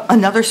have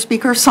another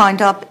speaker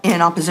signed up in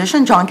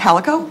opposition, John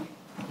Calico.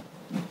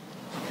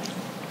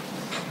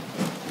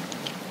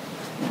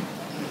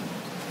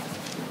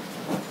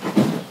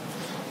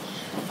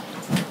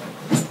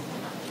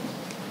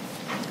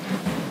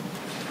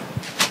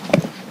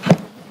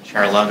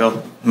 Chair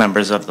Lago,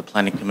 members of the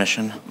Planning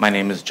Commission, my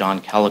name is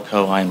John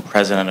Calico. I am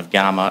president of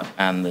Gamma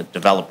and the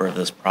developer of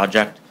this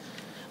project.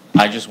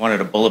 I just wanted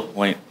to bullet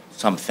point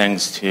some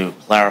things to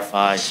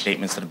clarify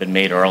statements that have been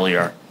made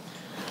earlier.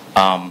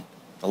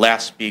 The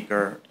last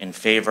speaker in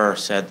favor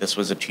said this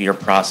was a 2-year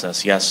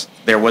process. Yes,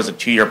 there was a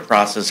 2-year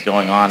process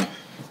going on,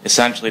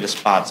 essentially to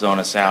spot zone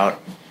us out,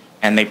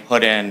 and they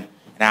put in an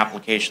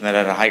application that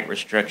had a height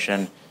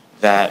restriction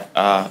that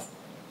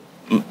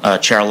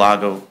Chair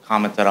Lago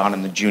commented on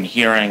in the June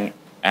hearing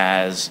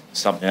as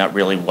something that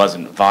really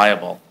wasn't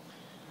viable.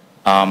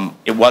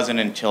 It wasn't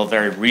until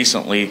very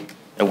recently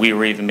that we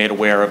were even made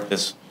aware of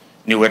this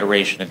new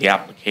iteration of the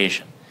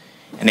application.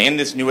 And in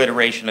this new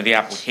iteration of the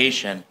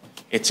application,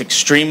 it's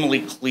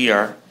extremely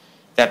clear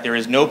that there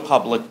is no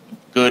public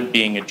good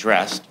being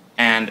addressed,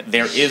 and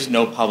there is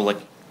no public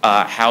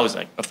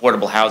housing,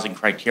 affordable housing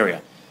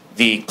criteria.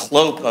 The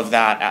cloak of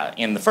that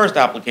in the first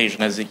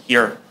application has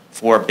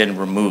heretofore been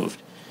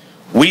removed.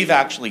 We've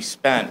actually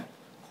spent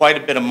quite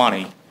a bit of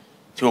money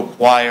to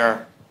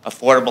acquire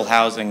affordable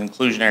housing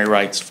inclusionary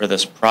rights for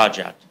this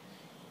project.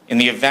 In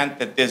the event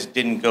that this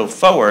didn't go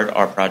forward,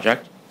 our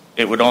project,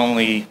 it would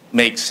only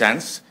make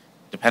sense,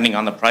 depending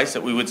on the price,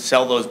 that we would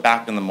sell those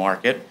back in the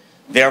market,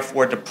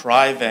 therefore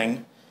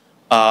depriving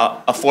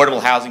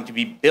affordable housing to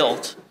be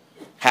built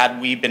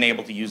had we been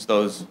able to use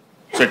those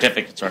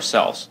certificates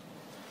ourselves.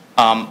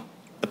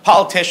 The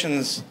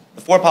politicians,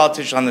 the 4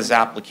 politicians on this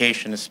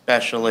application,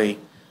 especially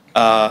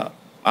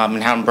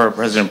Manhattan Borough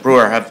President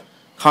Brewer, have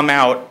come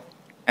out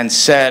and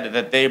said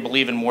that they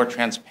believe in more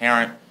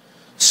transparent,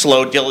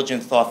 slow,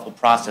 diligent, thoughtful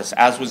process,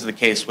 as was the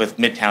case with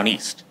Midtown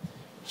East.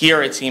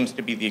 Here it seems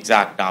to be the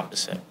exact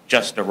opposite,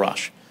 just a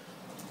rush.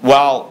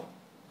 While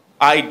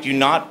I do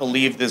not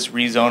believe this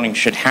rezoning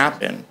should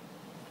happen,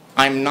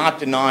 I'm not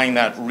denying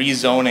that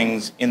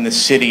rezonings in the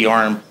city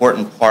are an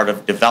important part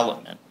of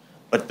development.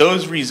 But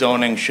those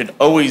rezonings should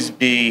always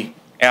be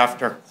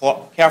after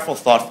careful,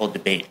 thoughtful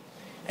debate.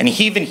 And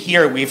even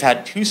here, we've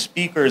had 2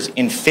 speakers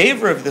in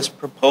favor of this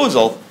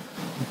proposal,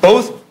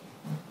 both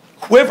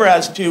quiver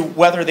as to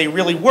whether they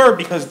really were,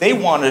 because they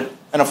wanted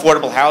an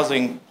affordable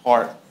housing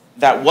part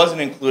that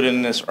wasn't included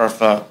in this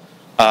IRFA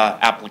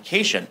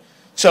application.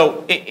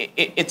 So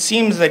it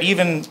seems that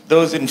even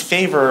those in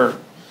favor are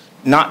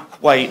not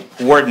quite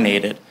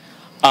coordinated.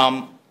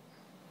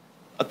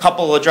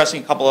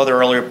 Addressing a couple other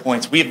earlier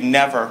points, we have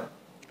never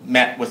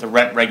met with a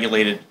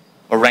rent-regulated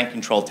or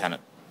rent-controlled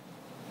tenant.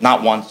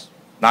 Not once,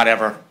 not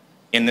ever,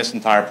 in this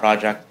entire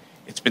project.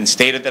 It's been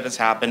stated that it's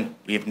happened.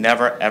 We have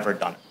never, ever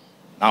done it.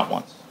 Not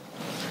once.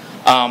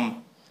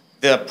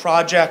 The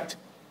project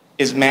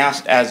is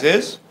massed as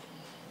is.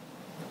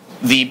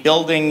 The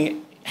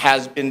building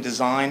has been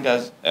designed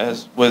as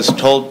was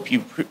told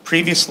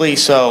previously,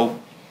 so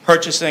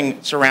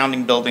purchasing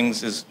surrounding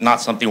buildings is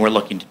not something we're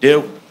looking to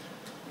do.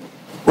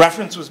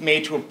 Reference was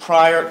made to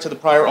the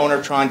prior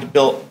owner trying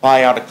to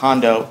buy out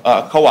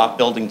a co-op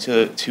building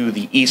to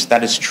the east.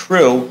 That is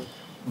true,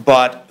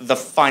 but the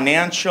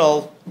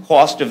financial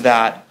cost of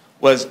that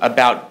was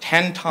about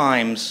 10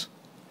 times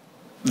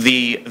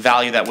the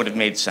value that would have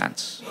made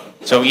sense.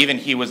 So even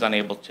he was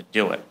unable to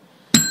do it.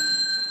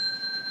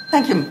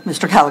 Thank you,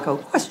 Mr. Calico.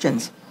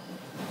 Questions?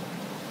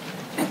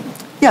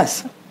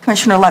 Yes,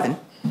 Commissioner Levin.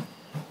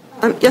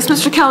 Yes,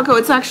 Mr. Calico,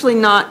 it's actually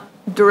not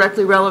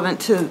directly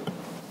relevant to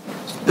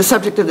the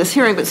subject of this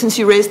hearing, but since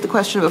you raised the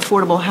question of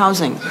affordable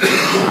housing,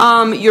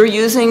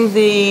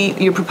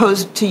 you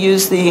proposed to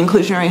use the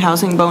inclusionary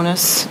housing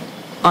bonus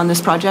on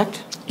this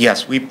project?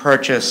 Yes, we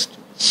purchased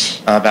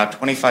about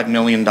 $25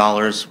 million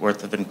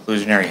worth of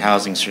inclusionary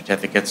housing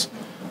certificates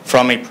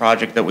from a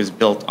project that was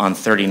built on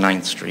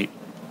 39th Street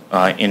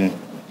in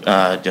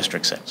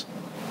District 6.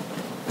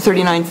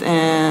 39th,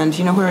 and do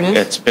you know where it is?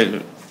 It's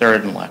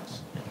 3rd and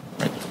Lex.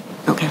 Right.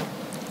 Okay.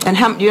 And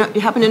do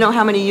you happen to know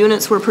how many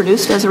units were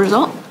produced as a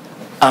result?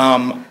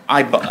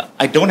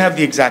 I don't have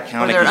the exact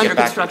count. Or they're I can under get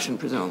back. construction,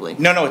 presumably?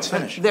 No, it's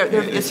finished.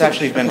 It's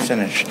actually been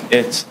finished.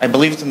 I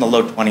believe it's in the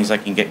low 20s. I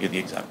can get you the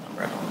exact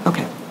number.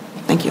 Okay,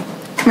 thank you.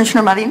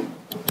 Commissioner Marin?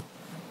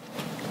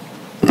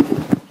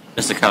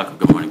 Mr. Calico,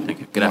 good morning. Thank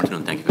you. Good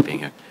afternoon. Thank you for being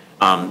here.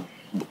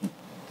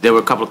 There were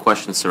a couple of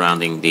questions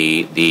surrounding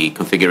the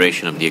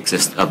configuration of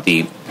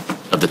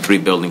the three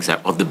buildings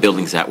of the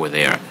buildings that were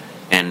there,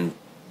 and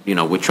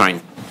we're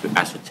trying to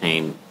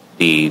ascertain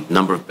the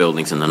number of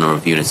buildings and the number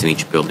of units in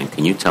each building.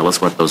 Can you tell us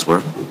what those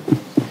were?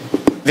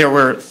 There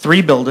were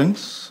three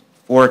buildings: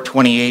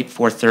 428,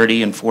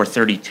 430, and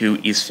 432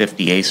 East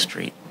 58th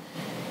Street.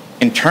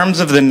 In terms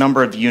of the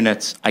number of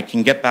units, I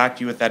can get back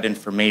to you with that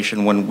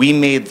information. When we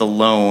made the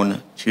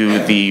loan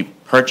to the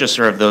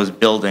purchaser of those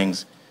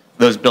buildings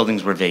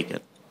were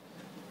vacant.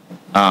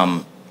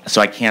 So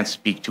I can't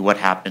speak to what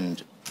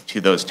happened to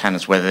those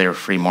tenants, whether they were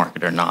free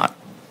market or not.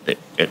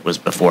 It was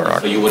before our.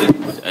 So you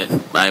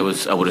wouldn't. I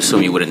would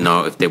assume you wouldn't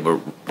know if they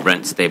were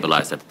rent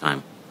stabilized at the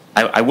time.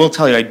 I will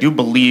tell you, I do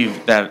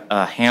believe that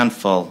a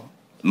handful.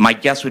 My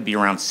guess would be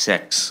around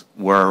 6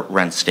 were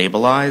rent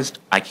stabilized.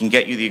 I can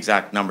get you the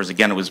exact numbers.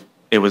 Again,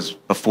 it was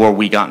before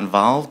we got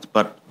involved,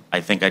 but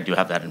I think I do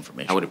have that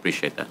information. I would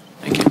appreciate that.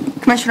 Thank you.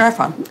 Commissioner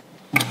Irfan?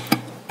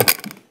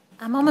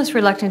 I'm almost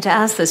reluctant to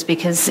ask this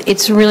because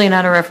it's really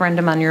not a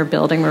referendum on your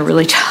building. We're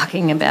really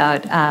talking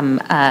about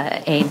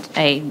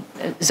a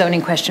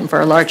zoning question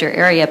for a larger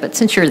area. But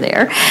since you're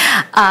there,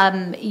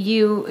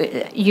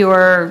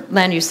 your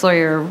land use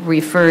lawyer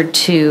referred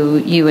to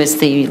you as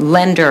the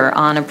lender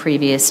on a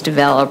previous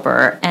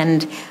developer.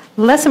 And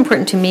less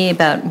important to me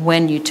about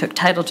when you took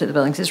title to the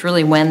buildings is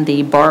really when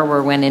the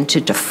borrower went into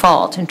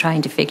default and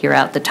trying to figure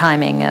out the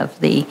timing of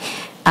the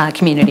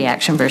community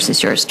action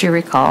versus yours. Do you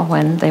recall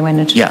when they went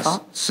into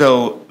default? Yes.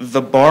 So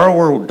the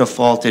borrower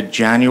defaulted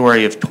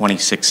January of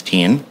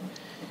 2016.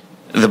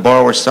 The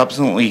borrower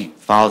subsequently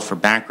filed for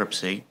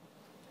bankruptcy,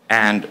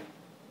 and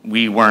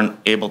we weren't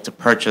able to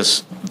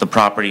purchase the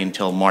property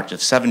until March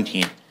of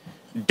 17.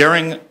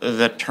 During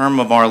the term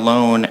of our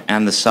loan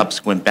and the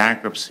subsequent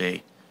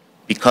bankruptcy,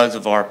 because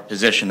of our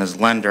position as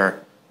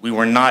lender, we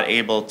were not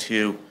able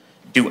to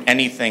do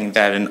anything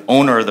that an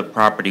owner of the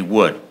property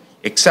would,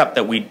 except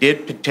that we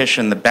did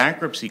petition the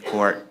bankruptcy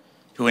court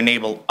to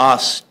enable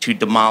us to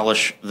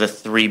demolish the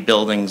 3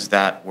 buildings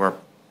that were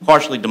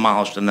partially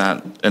demolished and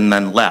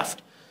then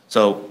left.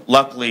 So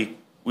luckily,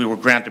 we were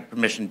granted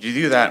permission to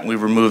do that, and we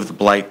removed the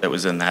blight that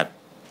was in that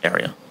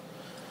area.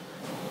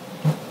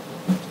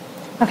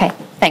 Okay,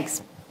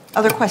 thanks.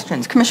 Other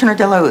questions? Commissioner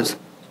Deloze.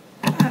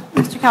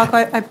 Mr. Calico,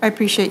 I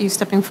appreciate you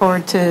stepping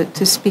forward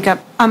to speak up.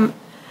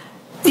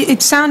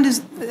 It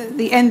sounded at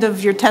the end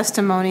of your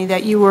testimony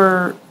that you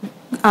were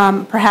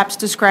perhaps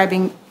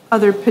describing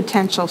other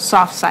potential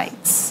soft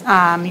sites.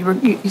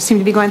 You seem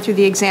to be going through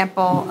the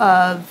example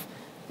of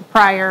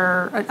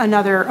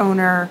another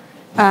owner,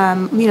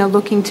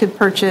 looking to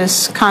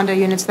purchase condo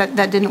units that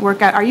didn't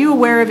work out. Are you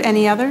aware of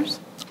any others?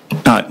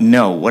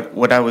 No.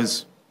 What I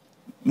was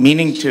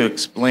meaning to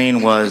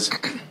explain was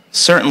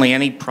certainly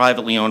any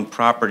privately owned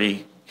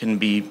property can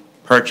be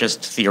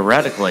purchased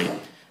theoretically.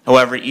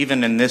 However,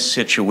 even in this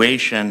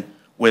situation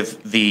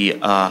with the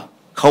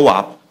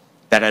co-op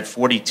that had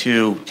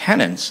 42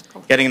 tenants,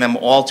 getting them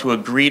all to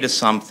agree to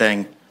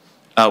something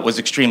was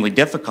extremely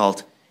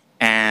difficult.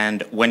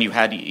 And when you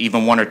had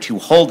even 1 or 2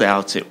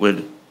 holdouts, it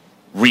would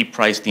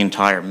reprice the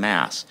entire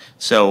mass.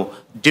 So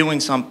doing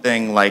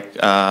something like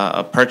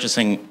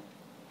purchasing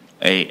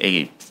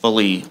a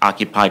fully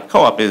occupied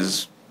co-op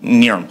is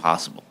near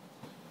impossible.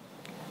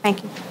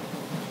 Thank you.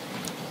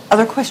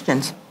 Other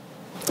questions?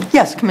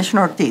 Yes,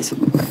 Commissioner Ortiz.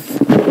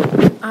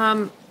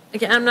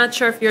 Again, I'm not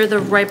sure if you're the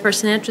right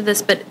person to answer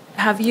this, but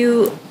have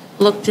you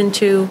looked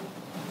into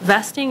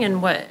vesting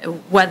and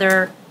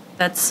whether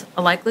that's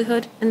a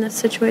likelihood in this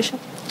situation?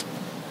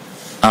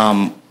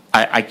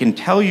 I can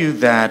tell you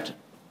that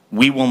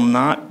we will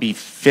not be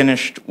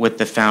finished with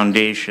the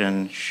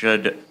foundation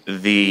should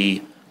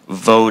the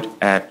vote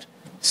at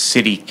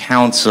City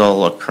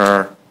Council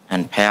occur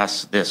and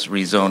pass this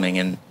rezoning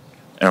in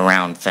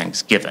around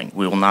Thanksgiving.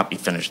 We will not be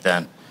finished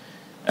then.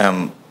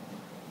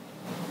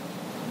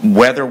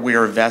 Whether we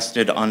are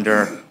vested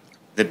under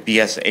the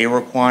BSA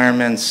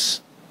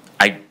requirements,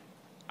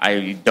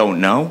 I don't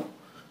know.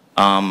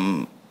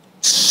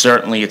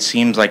 Certainly, it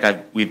seems like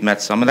we've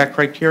met some of that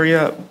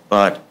criteria,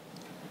 but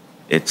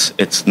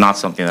it's not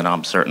something that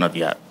I'm certain of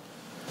yet.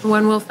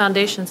 When will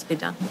foundations be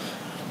done?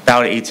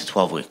 About 8 to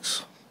 12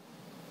 weeks.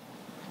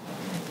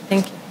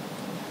 Thank you.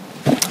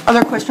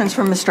 Other questions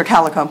from Mr.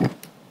 Calico?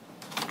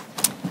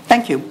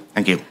 Thank you.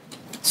 Thank you.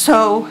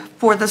 So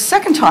for the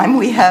second time,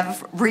 we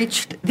have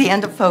reached the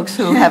end of folks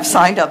who have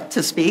signed up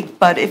to speak,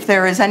 but if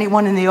there is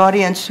anyone in the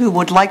audience who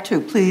would like to,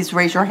 please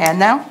raise your hand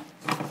now.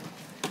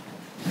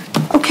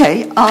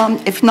 Okay,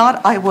 if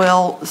not, I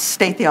will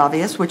state the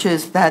obvious, which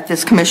is that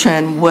this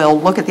commission will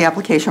look at the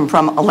application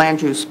from a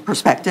land use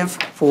perspective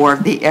for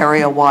the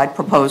area-wide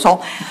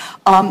proposal.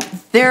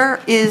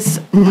 There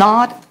is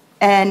not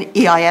an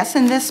EIS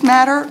in this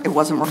matter. It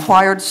wasn't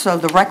required, so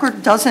the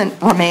record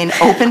doesn't remain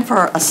open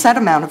for a set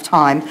amount of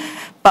time,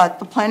 but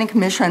the Planning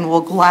Commission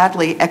will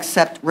gladly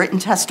accept written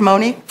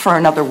testimony for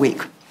another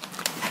week.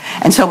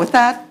 And so with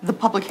that, the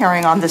public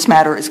hearing on this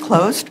matter is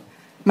closed.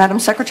 Madam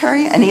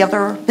Secretary, any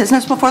other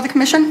business before the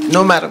Commission?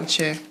 No, Madam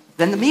Chair.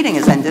 Then the meeting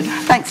is ended.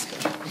 Thanks.